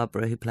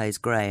Scarborough, who plays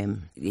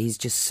Graham. He's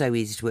just so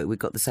easy to work with. We've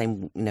got the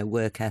same, you know,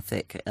 work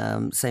ethic,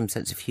 same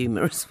sense of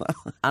humour as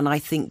well. And I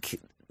think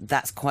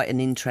that's quite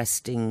an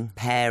interesting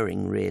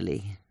pairing,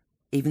 really,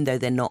 even though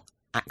they're not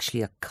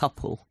actually a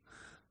couple.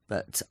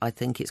 But I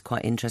think it's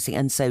quite interesting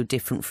and so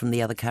different from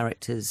the other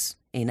characters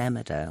in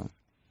Emmerdale.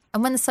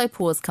 And when the Soap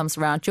Wars comes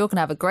around, you're going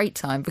to have a great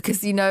time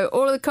because, you know,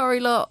 all of the Corrie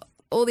lot,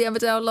 all the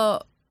Emmerdale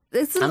lot.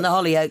 And the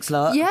Hollyoaks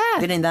lot. Yeah.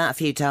 Been in that a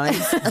few times.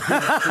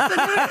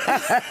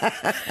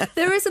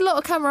 There is a lot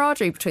of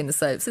camaraderie between the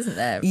soaps, isn't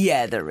there?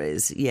 Yeah, there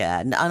is.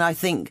 Yeah. And I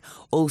think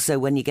also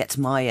when you get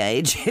to my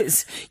age,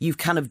 you've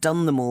kind of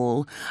done them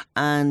all,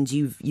 and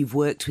you've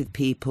worked with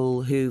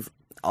people who've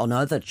on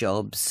other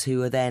jobs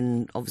who are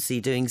then obviously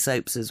doing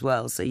soaps as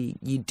well. So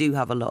you do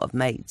have a lot of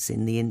mates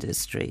in the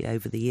industry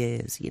over the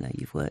years, you know,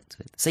 you've worked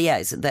with. So yeah,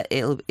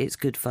 it's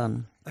good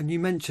fun. And you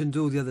mentioned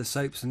all the other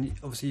soaps, and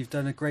obviously you've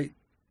done a great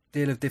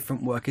deal of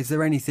different work. Is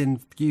there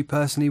anything you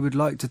personally would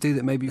like to do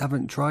that maybe you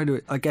haven't tried?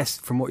 I guess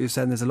from what you're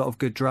saying, there's a lot of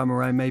good drama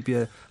around,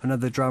 maybe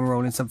another drama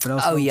role in something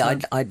else. Oh yeah,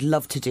 I'd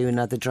love to do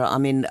another drama. I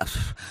mean,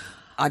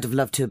 I'd have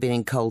loved to have been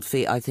in Cold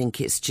Feet. I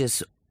think it's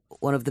just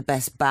one of the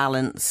best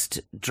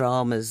balanced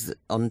dramas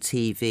on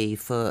TV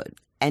for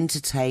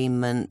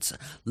entertainment,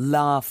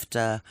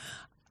 laughter,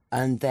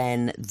 and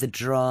then the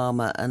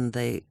drama and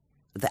the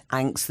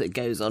angst that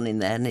goes on in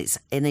there, and it's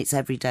in its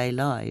everyday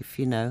life,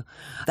 you know.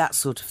 That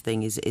sort of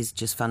thing is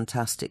just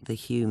fantastic, the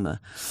humour.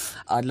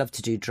 I'd love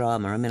to do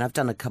drama. I mean, I've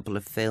done a couple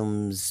of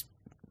films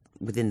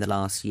within the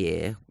last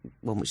year,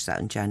 one which is out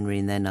in January,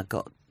 and then I've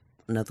got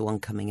another one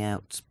coming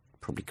out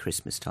probably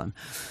Christmas time.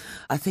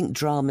 I think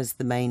drama's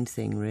the main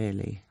thing,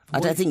 really. I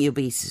don't think you'll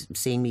be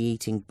seeing me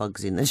eating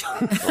bugs in the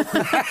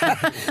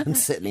jungle. And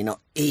certainly not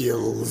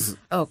eels.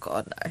 Oh,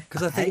 God, no.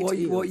 Because I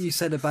think what you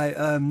said about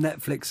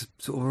Netflix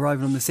sort of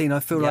arriving on the scene, I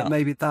feel like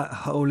maybe that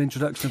whole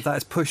introduction of that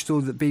has pushed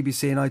all the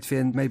BBC and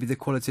ITV, and maybe the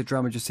quality of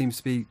drama just seems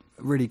to be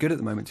really good at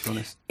the moment, to be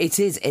honest. It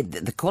is.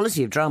 The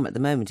quality of drama at the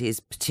moment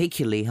is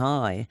particularly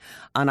high.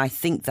 And I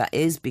think that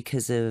is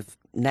because of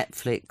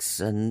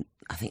Netflix, and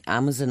I think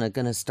Amazon are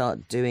going to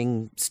start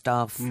doing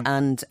stuff,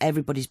 and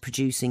everybody's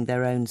producing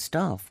their own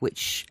stuff,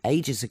 which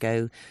ages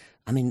ago,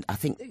 I mean, I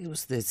think it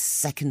was the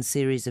second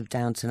series of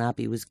Downton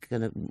Abbey wasn't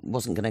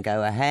going to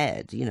go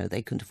ahead. You know,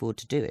 they couldn't afford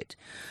to do it.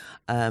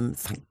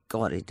 Thank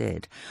God it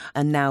did.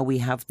 And now we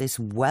have this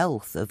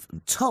wealth of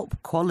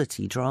top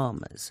quality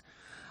dramas.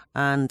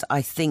 And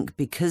I think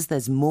because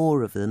there's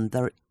more of them,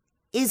 there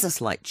is a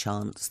slight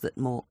chance that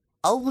more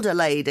older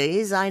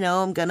ladies, I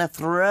know I'm going to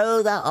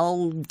throw that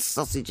old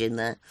sausage in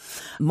there,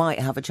 might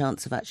have a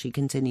chance of actually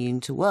continuing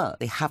to work.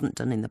 They haven't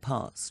done in the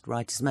past,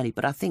 right, as many,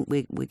 but I think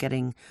we're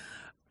getting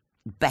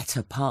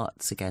better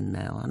parts again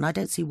now, and I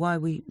don't see why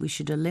we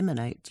should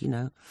eliminate, you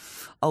know,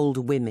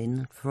 older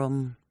women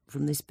from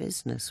this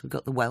business. We've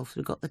got the wealth,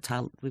 we've got the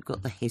talent, we've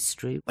got the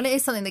history. Well, it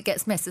is something that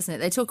gets missed, isn't it?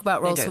 They talk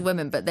about roles for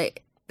women, but they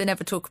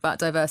never talk about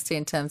diversity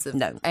in terms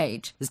of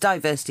age. There's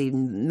diversity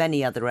in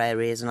many other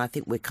areas, and I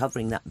think we're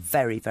covering that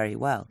very, very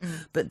well.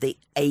 But the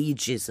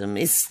ageism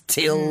is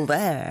still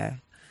there.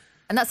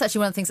 And that's actually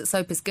one of the things that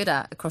soap is good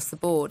at across the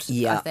board,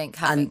 Yeah, I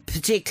think. and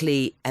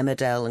particularly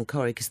Emmerdale and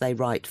Corrie, because they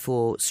write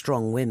for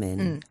strong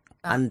women.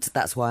 And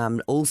that's why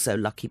I'm also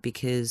lucky,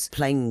 because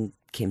playing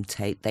Kim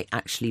Tate, they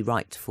actually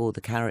write for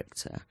the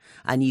character.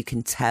 And you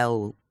can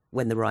tell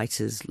when the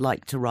writers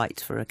like to write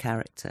for a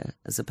character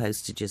as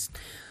opposed to just,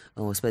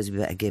 I suppose we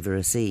better give her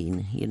a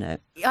scene, you know.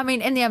 I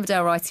mean, in the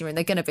Emmerdale writing room,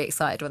 they're going to be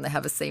excited when they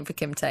have a scene for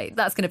Kim Tate.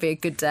 That's going to be a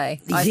good day.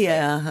 I think.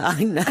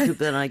 I know.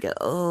 But I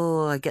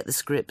go, I get the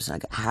scripts. And I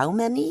go, how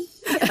many?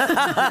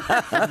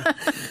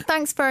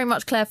 Thanks very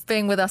much, Claire, for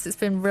being with us. It's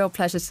been a real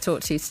pleasure to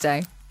talk to you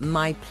today.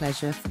 My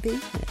pleasure for being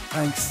here.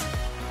 Thanks.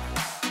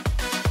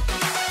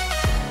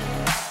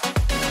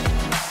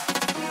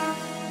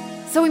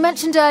 So we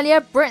mentioned earlier,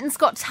 Britain's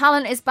Got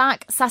Talent is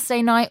back.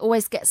 Saturday night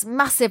always gets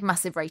massive,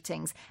 massive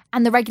ratings.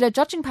 And the regular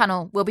judging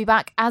panel will be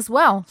back as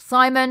well.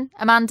 Simon,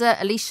 Amanda,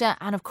 Alicia,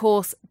 and of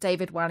course,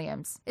 David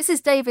Walliams. This is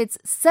David's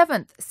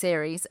 7th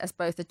series as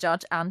both a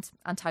judge and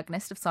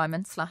antagonist of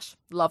Simon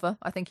 / lover,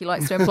 I think he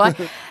likes to imply.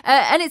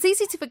 And it's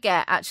easy to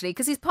forget, actually,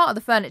 because he's part of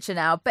the furniture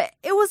now. But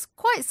it was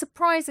quite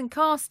surprising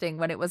casting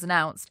when it was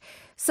announced.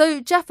 So,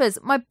 Jeffers,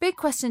 my big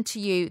question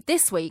to you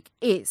this week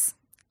is,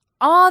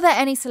 are there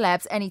any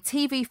celebs, any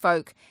TV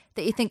folk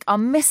that you think are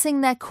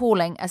missing their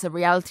calling as a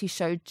reality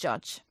show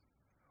judge?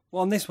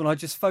 Well, on this one, I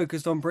just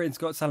focused on Britain's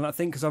Got Talent, I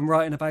think, because I'm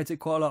writing about it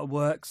quite a lot of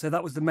work. So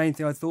that was the main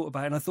thing I thought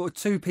about. And I thought of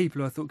 2 people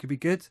who I thought could be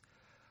good.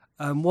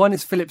 One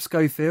is Philip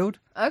Schofield.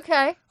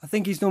 Okay. I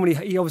think he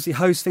obviously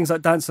hosts things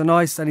like Dance on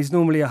Ice, and he's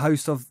normally a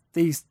host of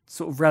these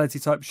sort of reality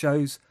type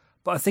shows.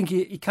 But I think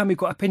he can be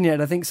quite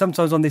opinionated. I think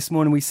sometimes on This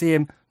Morning we see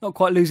him not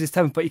quite lose his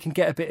temper, but he can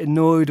get a bit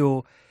annoyed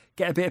or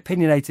get a bit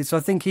opinionated. So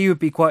I think he would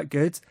be quite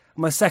good.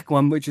 And my second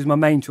one, which is my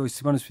main choice,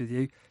 to be honest with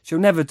you, she'll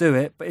never do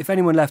it. But if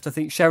anyone left, I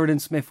think Sheridan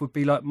Smith would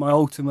be like my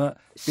ultimate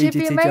She'd BGT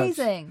be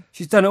amazing. judge.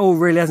 She's done it all,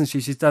 really, hasn't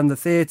she? She's done the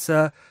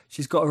theatre.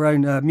 She's got her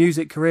own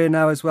music career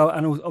now as well,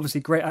 and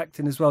obviously great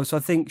acting as well. So I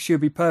think she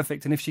would be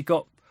perfect. And if she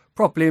got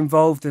properly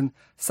involved and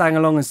sang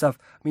along and stuff,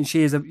 I mean,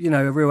 she is a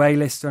real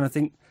A-lister. And I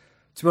think,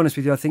 to be honest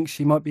with you, I think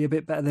she might be a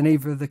bit better than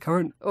either of the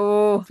current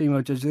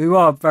female judges, who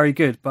are very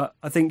good. But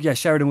I think,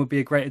 Sheridan would be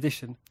a great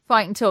addition.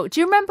 Fight and talk. Do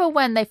you remember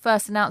when they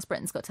first announced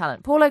Britain's Got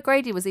Talent? Paul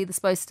O'Grady was either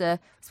supposed to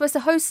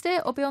host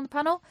it or be on the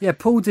panel? Yeah,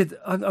 Paul did.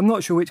 I'm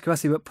not sure which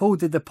capacity, but Paul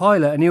did the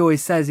pilot, and he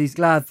always says he's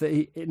glad that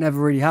it never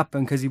really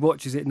happened because he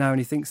watches it now and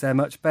he thinks they're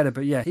much better.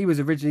 But yeah, he was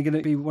originally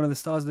going to be one of the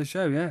stars of the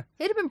show, yeah.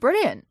 He'd have been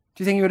brilliant.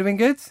 Do you think he would have been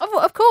good?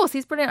 Of course,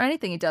 he's brilliant on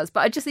anything he does,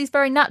 but he's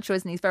very natural,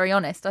 isn't he? He's very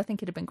honest. I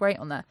think he'd have been great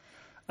on there.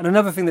 And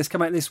another thing that's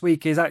come out this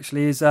week is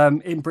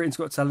in Britain's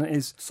Got Talent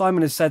is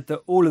Simon has said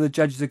that all of the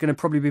judges are going to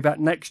probably be back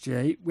next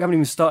year. We haven't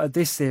even started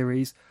this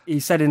series. He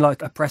said in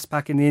like a press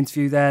pack in the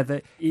interview there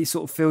that he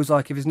sort of feels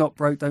like if it's not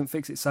broke, don't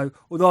fix it. So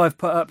although I've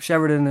put up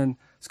Sheridan and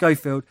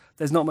Schofield,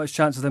 there's not much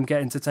chance of them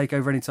getting to take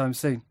over anytime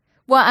soon.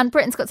 Well, and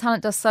Britain's Got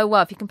Talent does so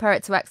well. If you compare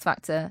it to X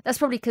Factor, that's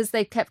probably because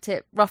they've kept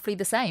it roughly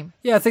the same.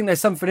 Yeah, I think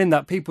there's something in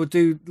that. People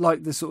do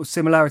like the sort of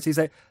similarities.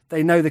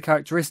 They know the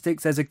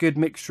characteristics. There's a good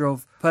mixture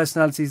of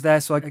personalities there.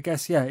 So I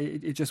guess,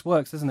 it just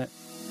works, doesn't it?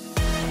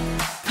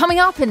 Coming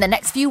up in the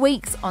next few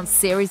weeks on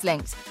Series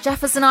Linked,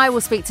 Jeffers and I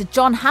will speak to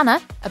John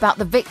Hannah about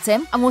The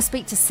Victim, and we'll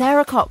speak to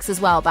Sarah Cox as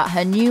well about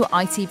her new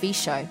ITV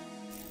show.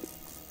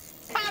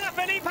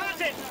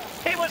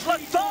 It was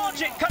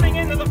lethargic coming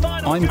into the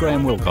final. I'm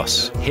Graham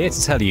Wilcox, here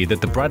to tell you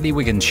that the Bradley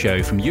Wiggins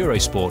Show from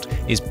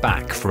Eurosport is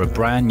back for a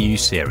brand new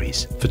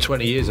series. For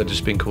 20 years, I've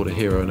just been called a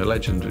hero and a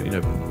legend,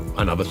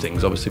 and other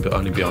things, obviously, but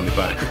only behind the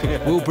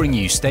back. We'll bring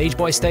you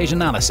stage-by-stage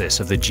analysis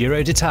of the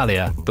Giro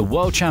d'Italia, the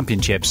World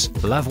Championships,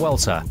 La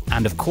Vuelta,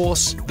 and, of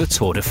course, the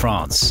Tour de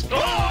France.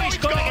 Oh, he's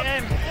got it again.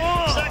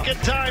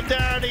 Second time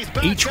down, he's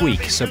back. Each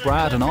week, Sir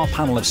Brad and our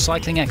panel of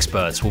cycling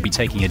experts will be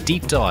taking a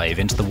deep dive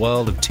into the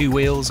world of two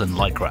wheels and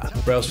lycra.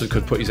 Brailsford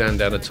could put his hand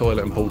down a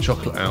toilet and pull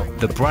chocolate out.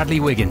 The Bradley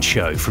Wiggins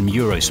Show from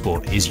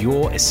Eurosport is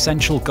your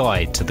essential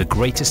guide to the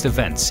greatest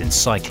events in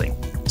cycling.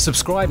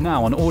 Subscribe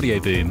now on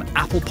Audioboom,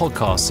 Apple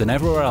Podcasts, and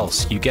everywhere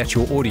else you get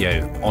your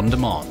audio on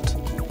demand.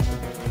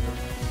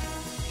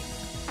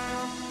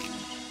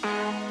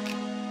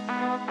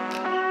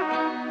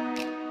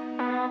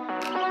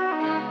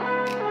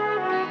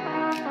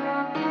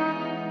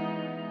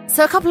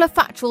 So a couple of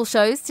factual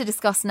shows to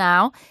discuss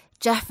now.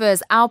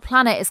 Jeffers, Our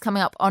Planet is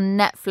coming up on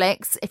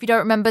Netflix. If you don't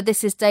remember,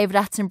 this is David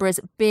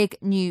Attenborough's big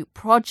new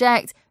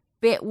project.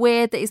 Bit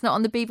weird that he's not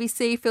on the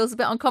BBC, feels a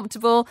bit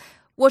uncomfortable.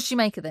 What do you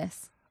make of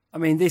this? I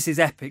mean, this is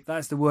epic.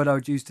 That's the word I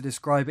would use to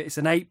describe it. It's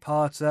an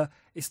 8-parter.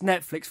 It's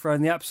Netflix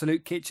throwing the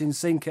absolute kitchen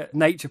sink at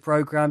nature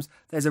programmes.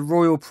 There's a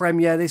royal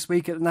premiere this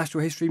week at the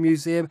Natural History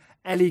Museum.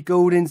 Ellie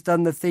Goulding's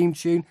done the theme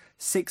tune.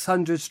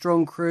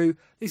 600-strong crew.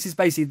 This is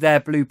basically their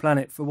Blue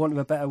Planet, for want of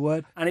a better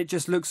word. And it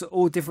just looks at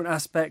all different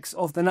aspects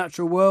of the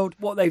natural world.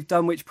 What they've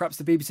done, which perhaps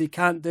the BBC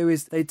can't do,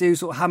 is they do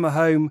sort of hammer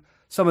home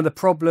some of the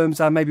problems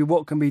and maybe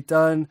what can be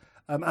done.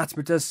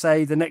 Attenborough does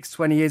say the next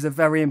 20 years are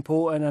very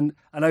important,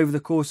 and over the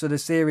course of the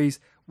series,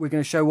 we're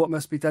going to show what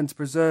must be done to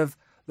preserve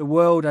the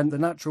world and the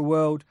natural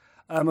world.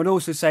 I'd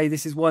also say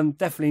this is one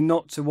definitely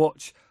not to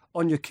watch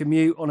on your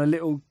commute on a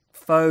little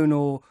phone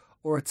or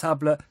a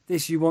tablet.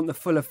 This, you want the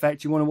full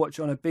effect. You want to watch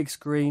it on a big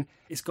screen.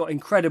 It's got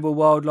incredible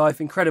wildlife,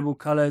 incredible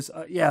colours.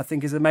 I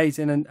think is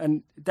amazing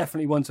and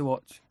definitely one to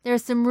watch. There are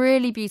some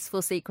really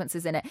beautiful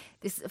sequences in it.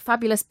 This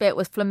fabulous bit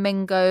with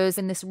flamingos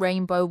in this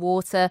rainbow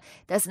water.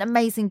 There's an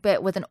amazing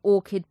bit with an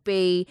orchid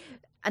bee.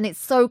 And it's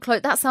so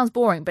close. That sounds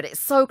boring, but it's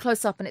so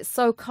close up and it's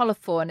so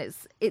colourful and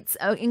it's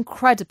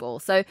incredible.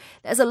 So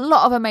there's a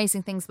lot of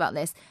amazing things about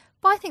this.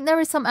 But I think there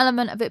is some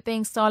element of it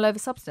being style over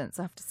substance,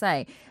 I have to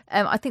say.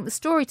 I think the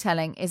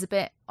storytelling is a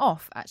bit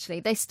off, actually.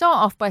 They start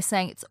off by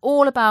saying it's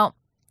all about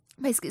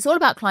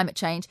climate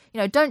change.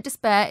 Don't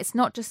despair. It's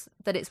not just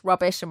that it's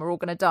rubbish and we're all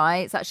going to die.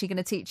 It's actually going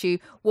to teach you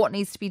what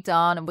needs to be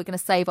done and we're going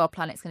to save our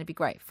planet. It's going to be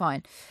great.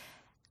 Fine.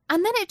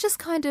 And then it just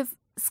kind of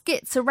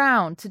skits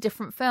around to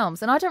different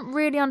films. And I don't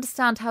really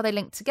understand how they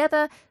link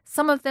together.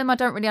 Some of them, I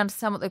don't really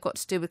understand what they've got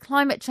to do with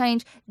climate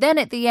change. Then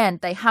at the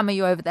end, they hammer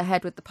you over the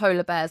head with the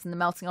polar bears and the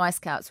melting ice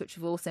caps, which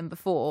we've all seen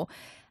before.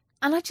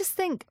 And I just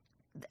think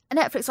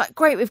Netflix, like,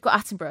 great, we've got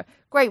Attenborough.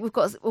 Great,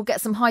 we'll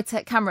get some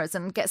high-tech cameras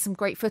and get some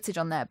great footage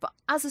on there. But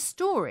as a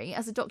story,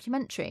 as a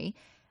documentary,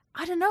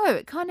 I don't know,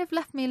 it kind of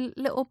left me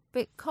a little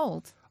bit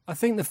cold. I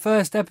think the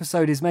first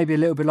episode is maybe a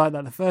little bit like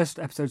that. The first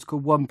episode is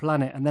called One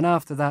Planet. And then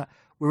after that,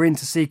 we're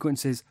into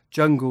sequences,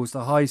 jungles,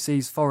 the high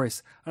seas,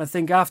 forests. And I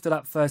think after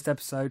that first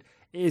episode,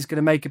 it is going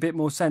to make a bit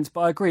more sense.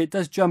 But I agree, it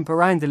does jump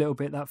around a little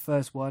bit, that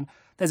first one.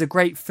 There's a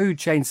great food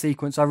chain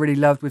sequence I really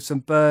loved with some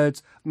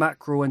birds,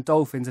 mackerel and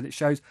dolphins. And it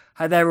shows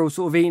how they're all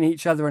sort of eating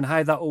each other and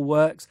how that all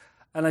works.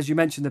 And as you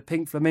mentioned, the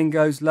pink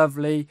flamingos,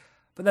 lovely.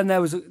 But then there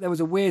was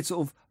a weird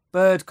sort of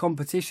bird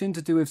competition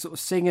to do with sort of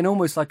singing,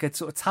 almost like a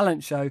sort of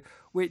talent show,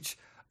 which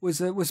was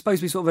supposed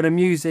to be sort of an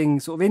amusing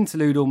sort of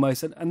interlude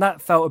almost. And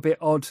that felt a bit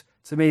odd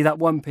to me, that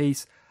one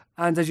piece.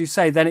 And as you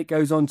say, then it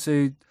goes on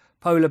to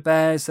polar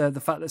bears, the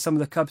fact that some of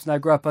the cubs now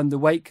grow up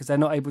underweight because they're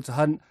not able to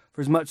hunt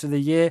for as much of the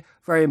year.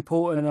 Very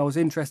important, and I was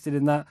interested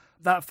in that.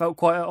 That felt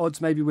quite at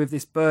odds maybe with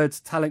this birds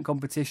talent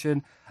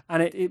competition,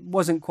 and it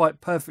wasn't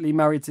quite perfectly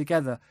married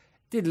together.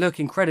 It did look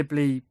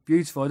incredibly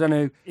beautiful. I don't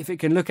know if it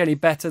can look any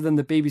better than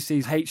the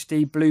BBC's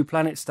HD Blue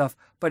Planet stuff,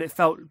 but it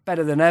felt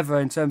better than ever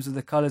in terms of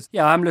the colours.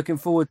 Yeah, I'm looking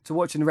forward to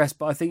watching the rest,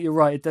 but I think you're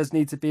right, it does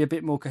need to be a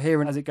bit more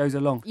coherent as it goes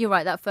along. You're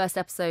right, that first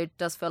episode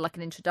does feel like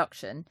an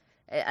introduction.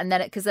 And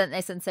then, because then they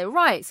say,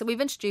 right, so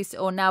we've introduced it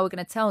all, now we're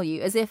going to tell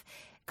you, as if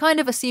kind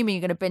of assuming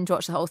you're going to binge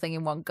watch the whole thing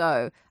in one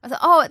go. I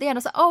thought, at the end, I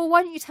was like,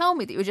 why didn't you tell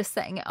me that you were just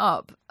setting it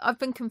up? I've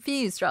been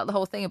confused throughout the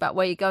whole thing about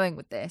where you're going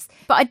with this.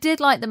 But I did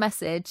like the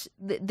message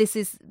that this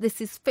is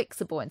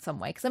fixable in some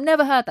way, because I've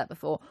never heard that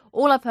before.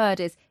 All I've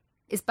heard is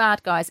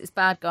bad guys, it's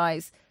bad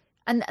guys.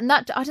 And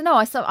that, I don't know,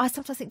 I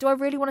sometimes think, do I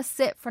really want to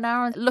sit for an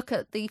hour and look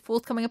at the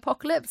forthcoming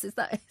apocalypse? Is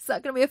that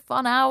going to be a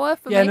fun hour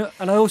for me? Yeah,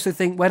 and I also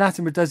think when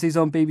Attenborough does these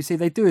on BBC,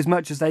 they do as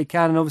much as they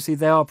can, and obviously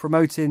they are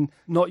promoting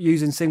not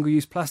using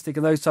single-use plastic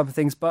and those type of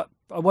things, but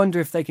I wonder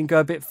if they can go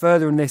a bit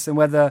further in this and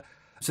whether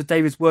Sir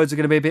David's words are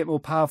going to be a bit more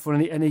powerful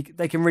and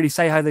they can really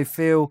say how they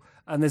feel,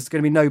 and there's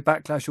going to be no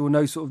backlash or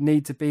no sort of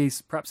need to be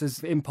perhaps as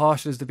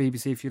impartial as the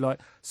BBC, if you like.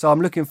 So I'm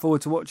looking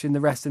forward to watching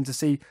the rest and to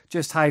see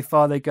just how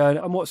far they go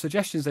and what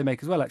suggestions they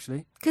make as well,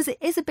 actually. Because it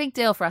is a big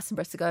deal for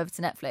Attenborough to go over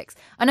to Netflix.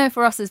 I know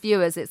for us as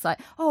viewers, it's like,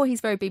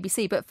 he's very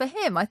BBC. But for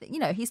him, I think,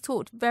 he's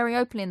talked very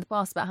openly in the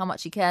past about how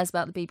much he cares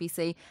about the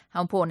BBC,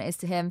 how important it is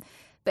to him.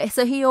 But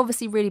so he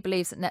obviously really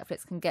believes that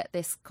Netflix can get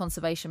this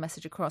conservation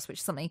message across, which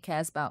is something he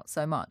cares about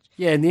so much.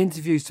 Yeah, in the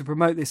interviews to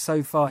promote this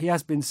so far, he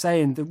has been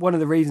saying that one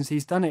of the reasons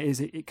he's done it is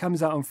it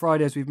comes out on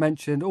Friday, as we've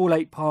mentioned. All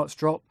 8 parts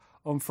drop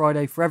on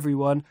Friday for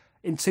everyone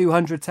in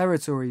 200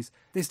 territories.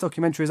 This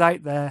documentary is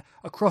out there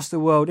across the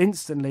world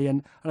instantly,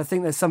 and I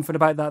think there's something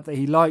about that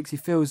he likes. He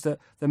feels that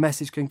the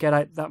message can get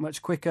out that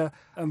much quicker.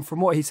 And from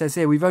what he says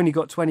here, we've only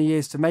got 20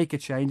 years to make a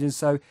change, and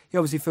so he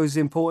obviously feels it's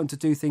important to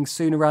do things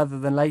sooner rather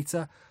than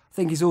later. I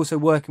think he's also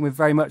working with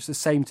very much the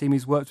same team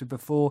he's worked with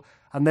before,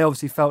 and they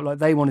obviously felt like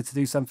they wanted to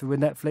do something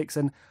with Netflix,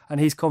 and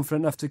he's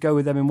confident enough to go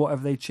with them in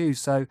whatever they choose.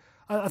 So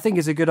I think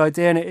it's a good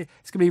idea, and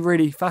it's going to be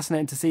really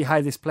fascinating to see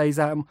how this plays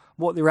out and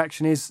what the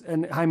reaction is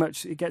and how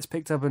much it gets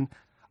picked up. And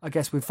I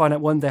guess we'll find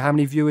out one day how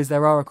many viewers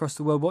there are across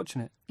the world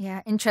watching it.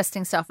 Yeah,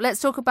 interesting stuff. Let's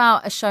talk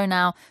about a show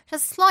now which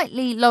has a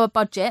slightly lower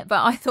budget,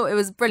 but I thought it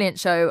was a brilliant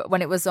show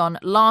when it was on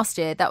last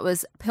year. That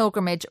was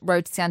Pilgrimage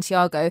Road to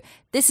Santiago.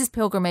 This is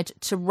Pilgrimage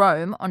to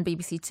Rome on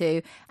BBC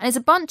Two, and it's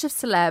a bunch of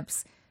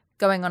celebs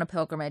going on a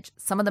pilgrimage.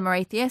 Some of them are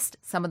atheist,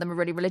 some of them are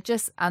really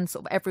religious, and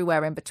sort of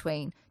everywhere in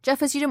between.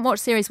 Jeffers, you didn't watch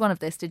series 1 of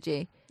this, did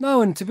you?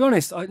 No, and to be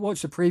honest, I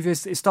watched the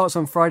previous. It starts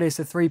on Friday, it's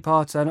a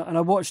 3-parter, and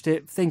I watched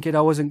it thinking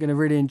I wasn't going to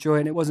really enjoy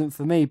it, and it wasn't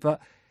for me,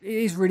 but it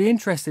is really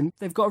interesting.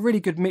 They've got a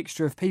really good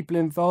mixture of people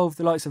involved,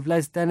 the likes of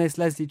Les Dennis,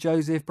 Leslie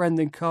Joseph,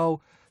 Brendan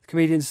Cole, the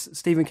comedians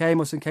Stephen K.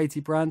 Amos and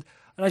Katie Brand.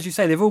 And as you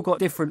say, they've all got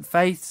different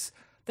faiths.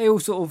 They all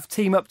sort of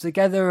team up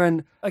together,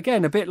 and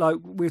again, a bit like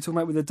we were talking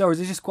about with the Durrells,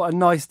 it's just quite a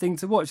nice thing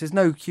to watch. There's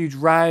no huge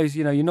rows,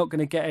 you're not going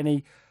to get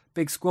any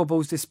big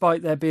squabbles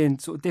despite there being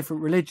sort of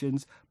different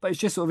religions, but it's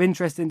just sort of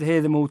interesting to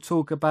hear them all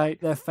talk about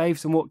their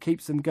faiths and what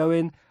keeps them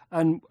going.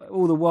 and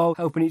all the while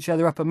helping each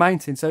other up a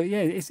mountain. So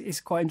yeah,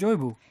 it's quite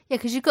enjoyable. Yeah,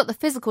 because you've got the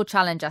physical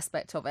challenge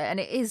aspect of it, and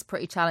it is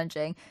pretty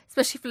challenging,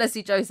 especially for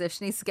Leslie Joseph.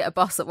 She needs to get a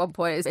bus at one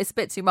point. It's a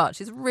bit too much.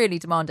 It's really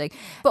demanding.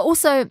 But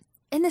also,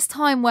 in this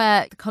time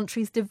where the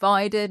country's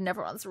divided and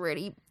everyone's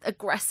really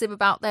aggressive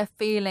about their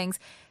feelings,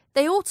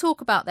 they all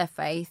talk about their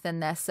faith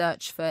and their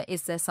search for,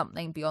 is there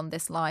something beyond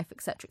this life,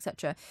 etc.,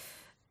 etc.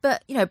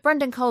 But, you know,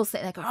 Brendan Cole's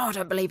sitting there going, oh,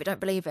 don't believe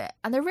it.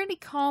 And they're really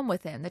calm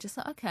with him. They're just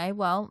like, okay,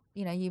 well,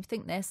 you know, you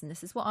think this and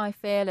this is what I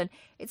feel. And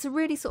it's a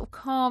really sort of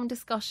calm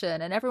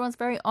discussion and everyone's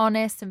very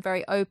honest and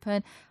very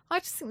open. I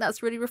just think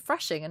that's really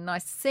refreshing and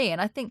nice to see. And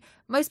I think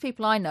most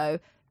people I know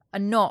are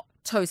not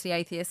totally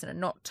atheist and are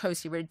not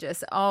totally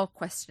religious, are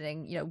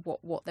questioning, you know,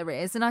 what there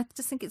is. And I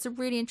just think it's a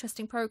really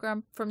interesting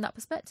programme from that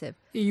perspective.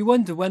 You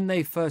wonder when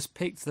they first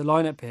picked the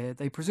lineup here,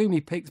 they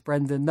presumably picked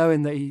Brendan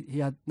knowing that he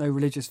had no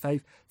religious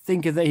faith,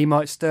 thinking that he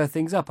might stir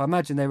things up. I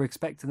imagine they were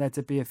expecting there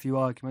to be a few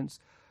arguments.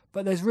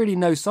 But there's really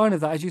no sign of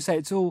that. As you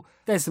say,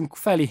 there's some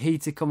fairly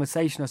heated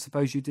conversation, I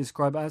suppose you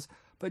describe it as.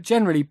 But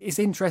generally, it's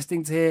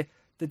interesting to hear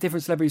the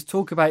different celebrities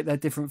talk about their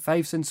different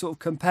faiths and sort of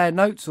compare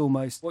notes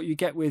almost. What you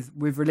get with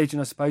religion,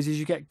 I suppose, is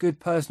you get good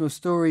personal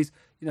stories,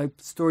 you know,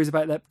 stories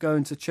about them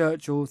going to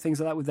church or things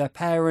like that with their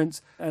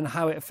parents and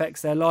how it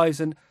affects their lives.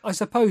 And I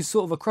suppose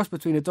sort of a cross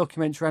between a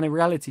documentary and a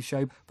reality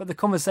show, but the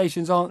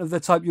conversations aren't of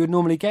the type you would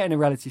normally get in a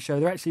reality show.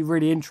 They're actually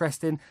really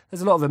interesting.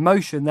 There's a lot of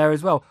emotion there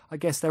as well. I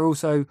guess they're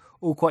also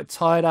all quite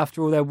tired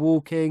after all their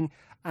walking,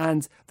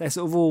 and they're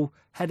sort of all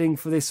heading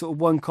for this sort of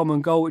one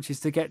common goal, which is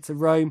to get to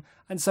Rome.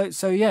 And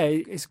so yeah,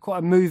 it's quite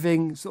a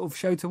moving sort of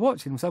show to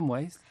watch in some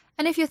ways.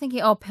 And if you're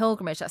thinking, oh,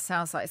 pilgrimage, that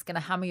sounds like it's going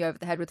to hammer you over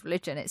the head with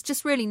religion, it's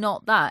just really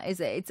not that, is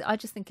it? I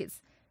just think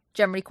it's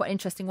generally quite an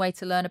interesting way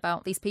to learn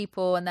about these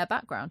people and their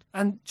background.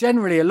 And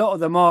generally, a lot of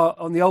them are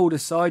on the older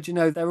side. You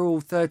know, they're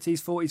all 30s,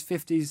 40s,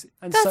 50s.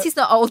 And 30's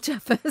not old,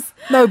 Jeffers.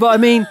 No,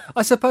 but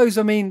I suppose,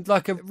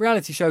 like a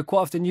reality show, quite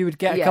often you would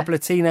get a couple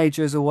of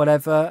teenagers or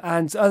whatever.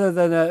 And other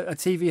than a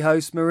TV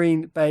host,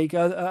 Maureen Baig,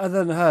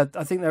 other than her,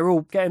 I think they're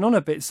all getting on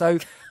a bit. So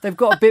they've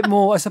got a bit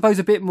more, I suppose,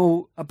 a bit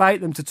more about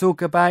them to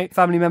talk about.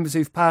 Family members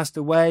who've passed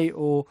away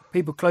or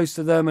people close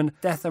to them and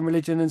death and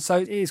religion. And so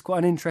it is quite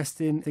an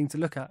interesting thing to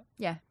look at.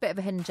 Yeah, bit of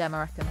a hidden gem,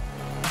 I reckon.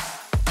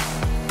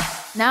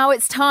 Now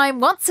it's time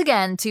once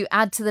again to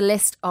add to the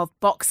list of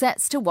box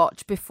sets to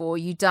watch before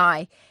you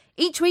die.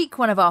 Each week,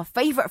 one of our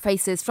favourite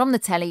faces from the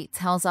telly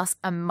tells us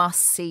a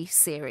must-see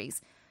series.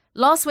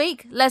 Last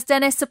week, Les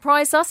Dennis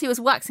surprised us. He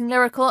was waxing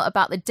lyrical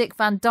about the Dick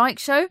Van Dyke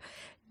Show.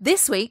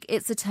 This week,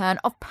 it's the turn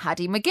of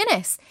Paddy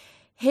McGuinness.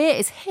 Here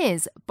is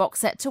his box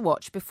set to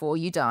watch before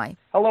you die.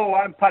 Hello,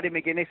 I'm Paddy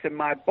McGuinness, and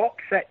my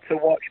box set to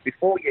watch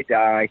before you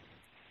die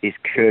is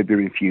Curb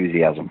Your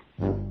Enthusiasm.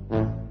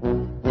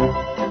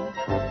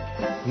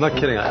 I'm not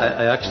kidding.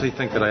 I actually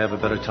think that I have a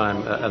better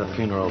time at a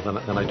funeral than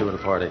I do at a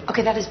party.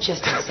 Okay, that is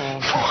just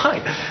insane.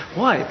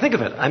 Why? Think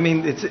of it. I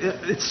mean,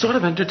 it's sort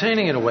of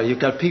entertaining in a way. You've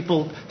got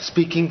people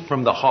speaking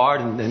from the heart,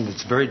 and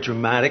it's very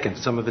dramatic, and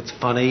some of it's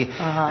funny,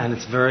 and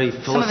it's very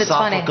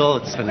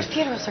philosophical. Some of it's funny.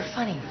 Funerals are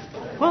funny.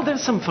 Well,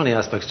 there's some funny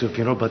aspects to a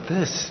funeral, but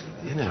this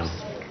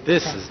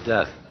is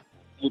death.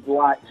 You'd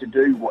like to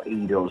do what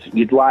he does.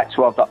 You'd like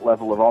to have that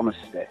level of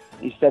honesty.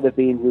 Instead of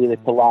being really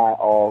polite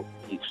or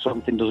if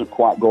something doesn't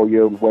quite go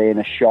your way in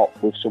a shop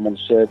with someone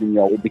serving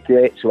you, it would be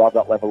great to have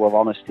that level of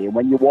honesty. And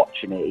when you're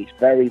watching it, it's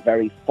very,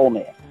 very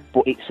funny,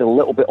 but it's a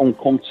little bit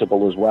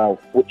uncomfortable as well,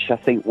 which I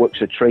think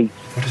works a treat.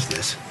 What is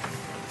this?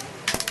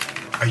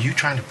 Are you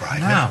trying to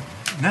bribe me?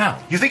 No.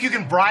 You think you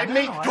can bribe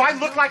me? Do I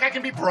look like I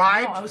can be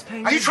bribed? No, I was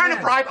paying Are you trying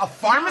to bribe a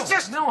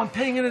pharmacist? No, I'm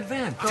paying in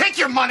advance. Take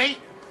your money!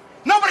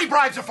 Nobody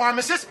bribes a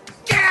pharmacist!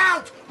 Get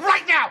out!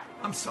 Right now!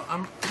 I'm...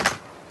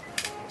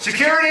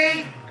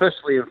 Security!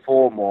 Firstly and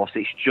foremost,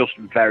 it's just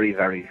very,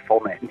 very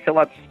funny. Until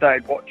I'd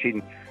started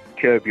watching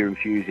Curb Your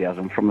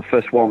Enthusiasm from the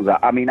first ones,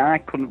 I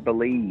couldn't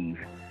believe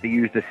they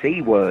used the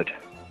C word,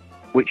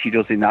 which he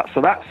does in that.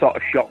 So that sort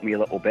of shocked me a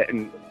little bit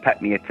and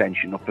pepped my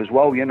attention up as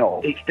well, you know.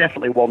 It's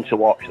definitely one to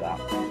watch, that.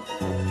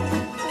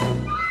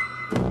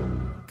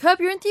 Curb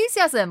Your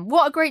Enthusiasm.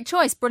 What a great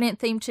choice. Brilliant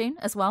theme tune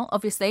as well,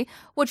 obviously.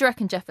 What do you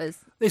reckon, Jeffers?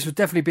 This would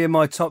definitely be in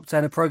my top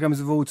 10 of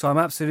programmes of all time.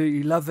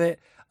 Absolutely love it.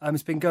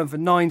 It's been going for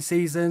 9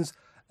 seasons.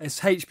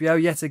 It's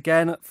HBO yet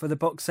again for the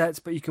box sets,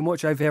 but you can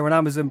watch over here on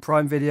Amazon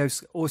Prime Video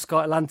or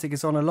Sky Atlantic.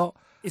 It's on a lot.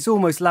 It's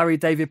almost Larry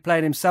David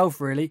playing himself,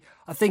 really.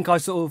 I think I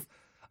sort of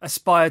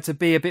aspire to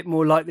be a bit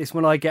more like this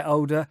when I get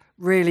older.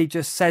 Really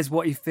just says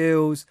what he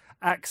feels,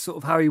 acts sort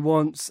of how he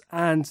wants,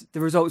 and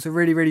the results are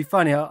really, really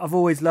funny. I've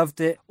always loved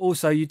it.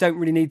 Also, you don't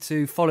really need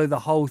to follow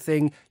the whole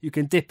thing. You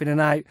can dip in and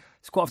out.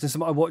 It's quite often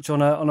something I watch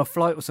on a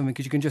flight or something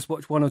because you can just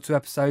watch 1 or 2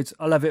 episodes.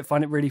 I love it,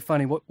 find it really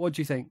funny. What do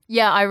you think?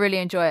 Yeah, I really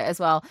enjoy it as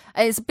well.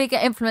 It's a bigger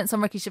influence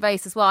on Ricky Gervais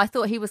as well. I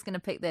thought he was going to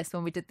pick this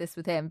when we did this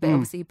with him, but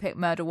obviously he picked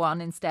Murder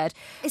One instead.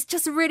 It's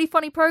just a really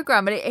funny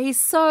programme, and he's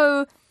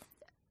so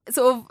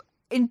sort of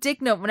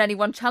indignant when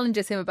anyone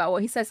challenges him about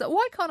what he says. Like,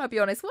 why can't I be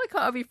honest? Why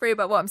can't I be free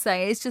about what I'm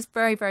saying? It's just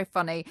very, very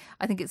funny.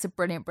 I think it's a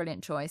brilliant,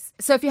 brilliant choice.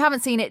 So if you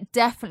haven't seen it,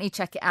 definitely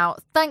check it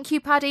out. Thank you,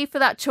 Paddy, for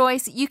that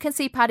choice. You can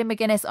see Paddy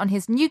McGuinness on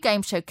his new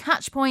game show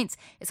Catchpoint.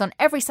 It's on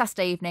every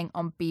Saturday evening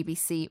on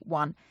BBC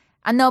One.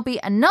 And there'll be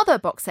another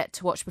box set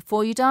to watch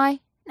before you die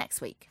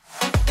next week.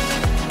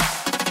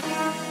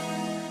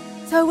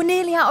 So we're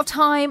nearly out of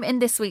time in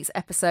this week's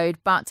episode,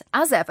 but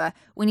as ever,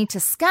 we need to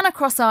scan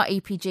across our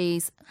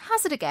EPGs,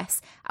 hazard a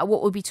guess at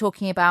what we'll be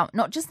talking about,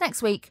 not just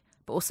next week,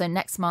 but also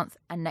next month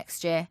and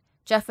next year.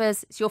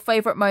 Jeffers, it's your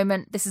favourite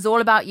moment. This is all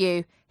about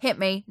you. Hit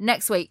me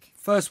next week.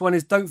 First one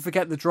is Don't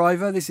Forget the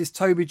Driver. This is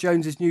Toby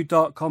Jones's new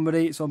dark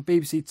comedy. It's on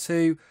BBC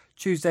Two,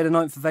 Tuesday the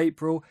 9th of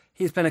April.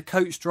 He's been a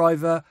coach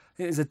driver.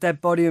 There's a dead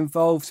body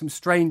involved, some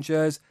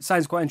strangers.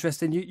 Sounds quite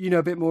interesting. You know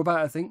a bit more about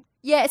it, I think.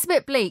 Yeah, it's a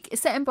bit bleak.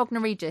 It's set in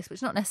Bognor Regis, which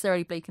is not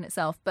necessarily bleak in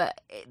itself,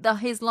 but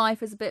his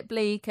life is a bit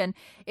bleak, and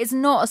it's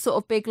not a sort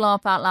of big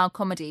laugh out loud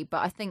comedy,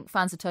 but I think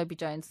fans of Toby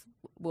Jones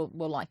will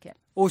like it.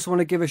 Also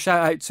want to give a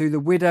shout out to The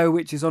Widow,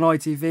 which is on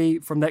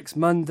ITV from next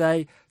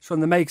Monday. It's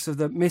from the makers of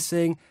The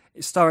Missing.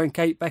 It's starring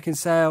Kate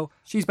Beckinsale.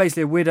 She's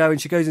basically a widow and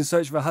she goes in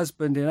search of her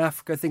husband in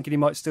Africa, thinking he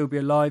might still be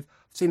alive.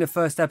 I've seen the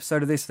first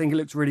episode of this. I think it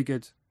looks really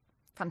good.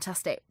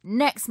 Fantastic.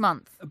 Next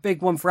month. A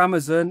big one for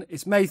Amazon.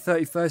 It's May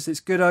 31st. It's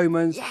Good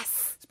Omens.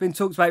 Yes. It's been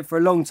talked about for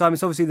a long time.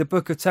 It's obviously the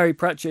book of Terry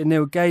Pratchett and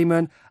Neil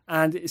Gaiman,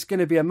 and it's going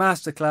to be a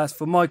masterclass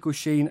for Michael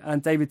Sheen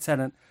and David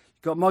Tennant.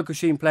 You've got Michael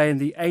Sheen playing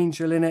the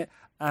angel in it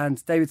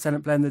and David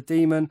Tennant playing the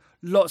demon.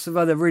 Lots of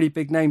other really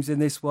big names in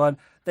this one.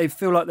 They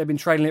feel like they've been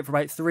training it for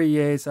about 3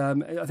 years. I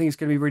think it's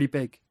going to be really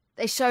big.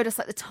 They showed us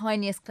like the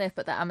tiniest clip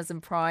at the Amazon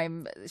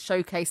Prime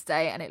showcase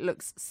day, and it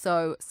looks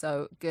so,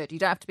 so good. You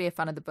don't have to be a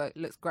fan of the book.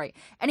 It looks great.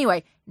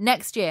 Anyway,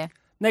 next year.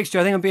 Next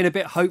year, I think I'm being a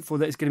bit hopeful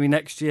that it's going to be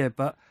next year,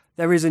 but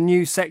there is a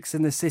new Sex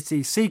and the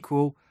City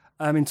sequel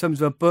in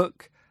terms of a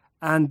book,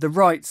 and the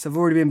rights have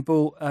already been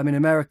bought in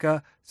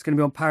America. It's going to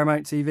be on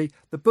Paramount TV.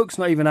 The book's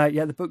not even out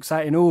yet. The book's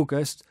out in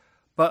August,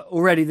 but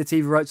already the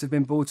TV rights have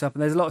been bought up,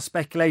 and there's a lot of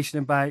speculation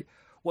about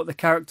what the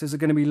characters are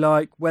going to be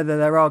like, whether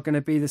there are going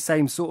to be the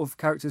same sort of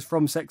characters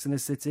from Sex and the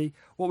City.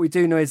 What we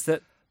do know is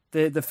that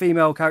the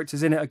female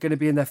characters in it are going to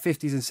be in their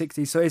 50s and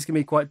 60s, so it's going to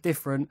be quite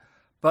different.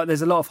 But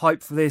there's a lot of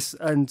hype for this,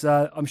 and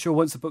I'm sure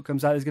once the book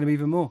comes out, there's going to be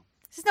even more.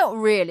 It's not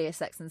really a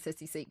Sex and the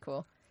City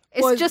sequel.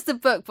 It's just a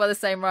book by the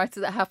same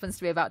writer that happens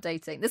to be about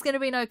dating. There's going to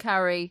be no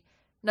Carrie,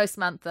 no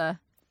Samantha.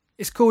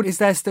 It's called Is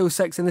There Still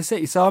Sex in the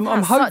City? So I'm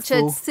hopeful. Such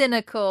a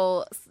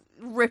cynical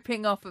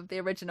ripping off of the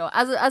original.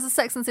 As a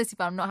Sex and the City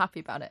fan, I'm not happy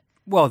about it.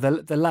 Well,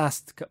 the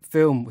last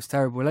film was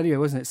terrible anyway,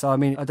 wasn't it? So, I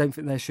mean, I don't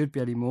think there should be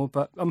any more,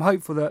 but I'm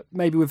hopeful that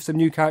maybe with some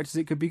new characters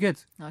it could be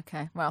good.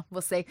 Okay, well,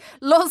 we'll see.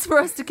 Lots for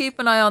us to keep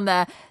an eye on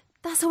there.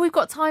 That's all we've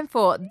got time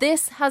for.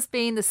 This has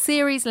been the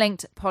Series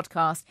Linked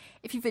podcast.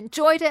 If you've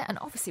enjoyed it, and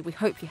obviously we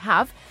hope you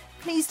have,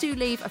 please do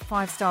leave a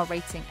 5-star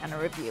rating and a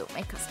review. It'll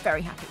make us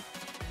very happy.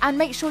 And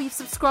make sure you've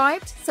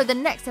subscribed so the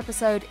next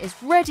episode is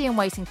ready and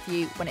waiting for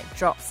you when it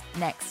drops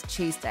next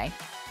Tuesday.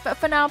 But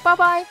for now,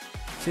 bye-bye.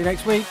 See you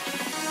next week.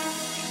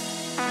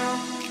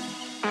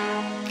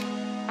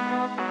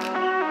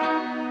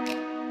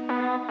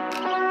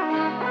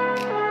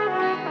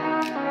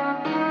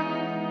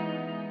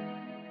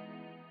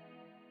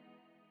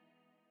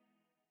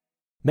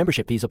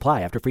 Membership fees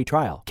apply after free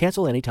trial.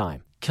 Cancel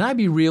anytime. Can I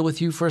be real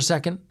with you for a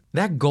second?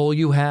 That goal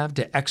you have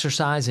to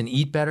exercise and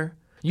eat better,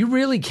 you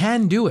really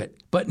can do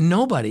it, but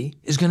nobody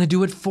is going to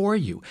do it for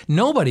you.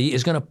 Nobody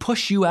is going to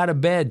push you out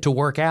of bed to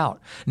work out.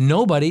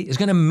 Nobody is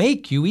going to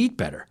make you eat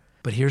better.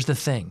 But here's the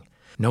thing.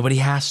 Nobody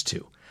has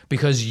to,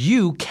 because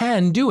you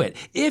can do it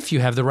if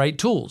you have the right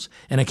tools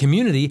and a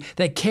community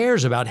that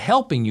cares about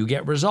helping you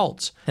get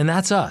results. And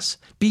that's us,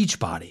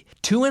 Beachbody.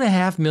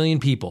 2.5 million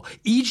people,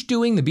 each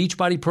doing the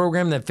Beachbody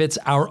program that fits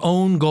our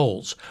own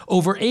goals.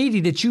 Over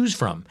 80 to choose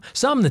from,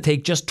 some that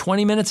take just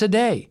 20 minutes a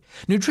day.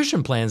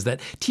 Nutrition plans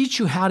that teach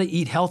you how to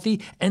eat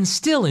healthy and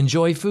still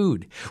enjoy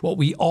food. What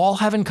we all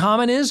have in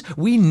common is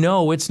we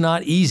know it's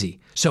not easy,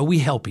 so we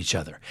help each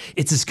other.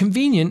 It's as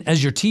convenient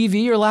as your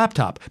TV or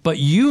laptop, but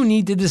you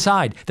need to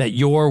decide that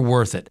you're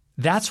worth it.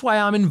 That's why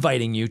I'm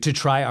inviting you to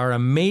try our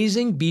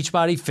amazing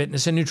Beachbody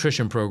fitness and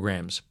nutrition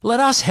programs.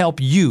 Let us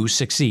help you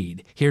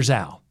succeed. Here's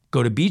how.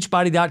 Go to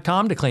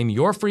beachbody.com to claim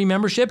your free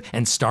membership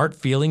and start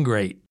feeling great.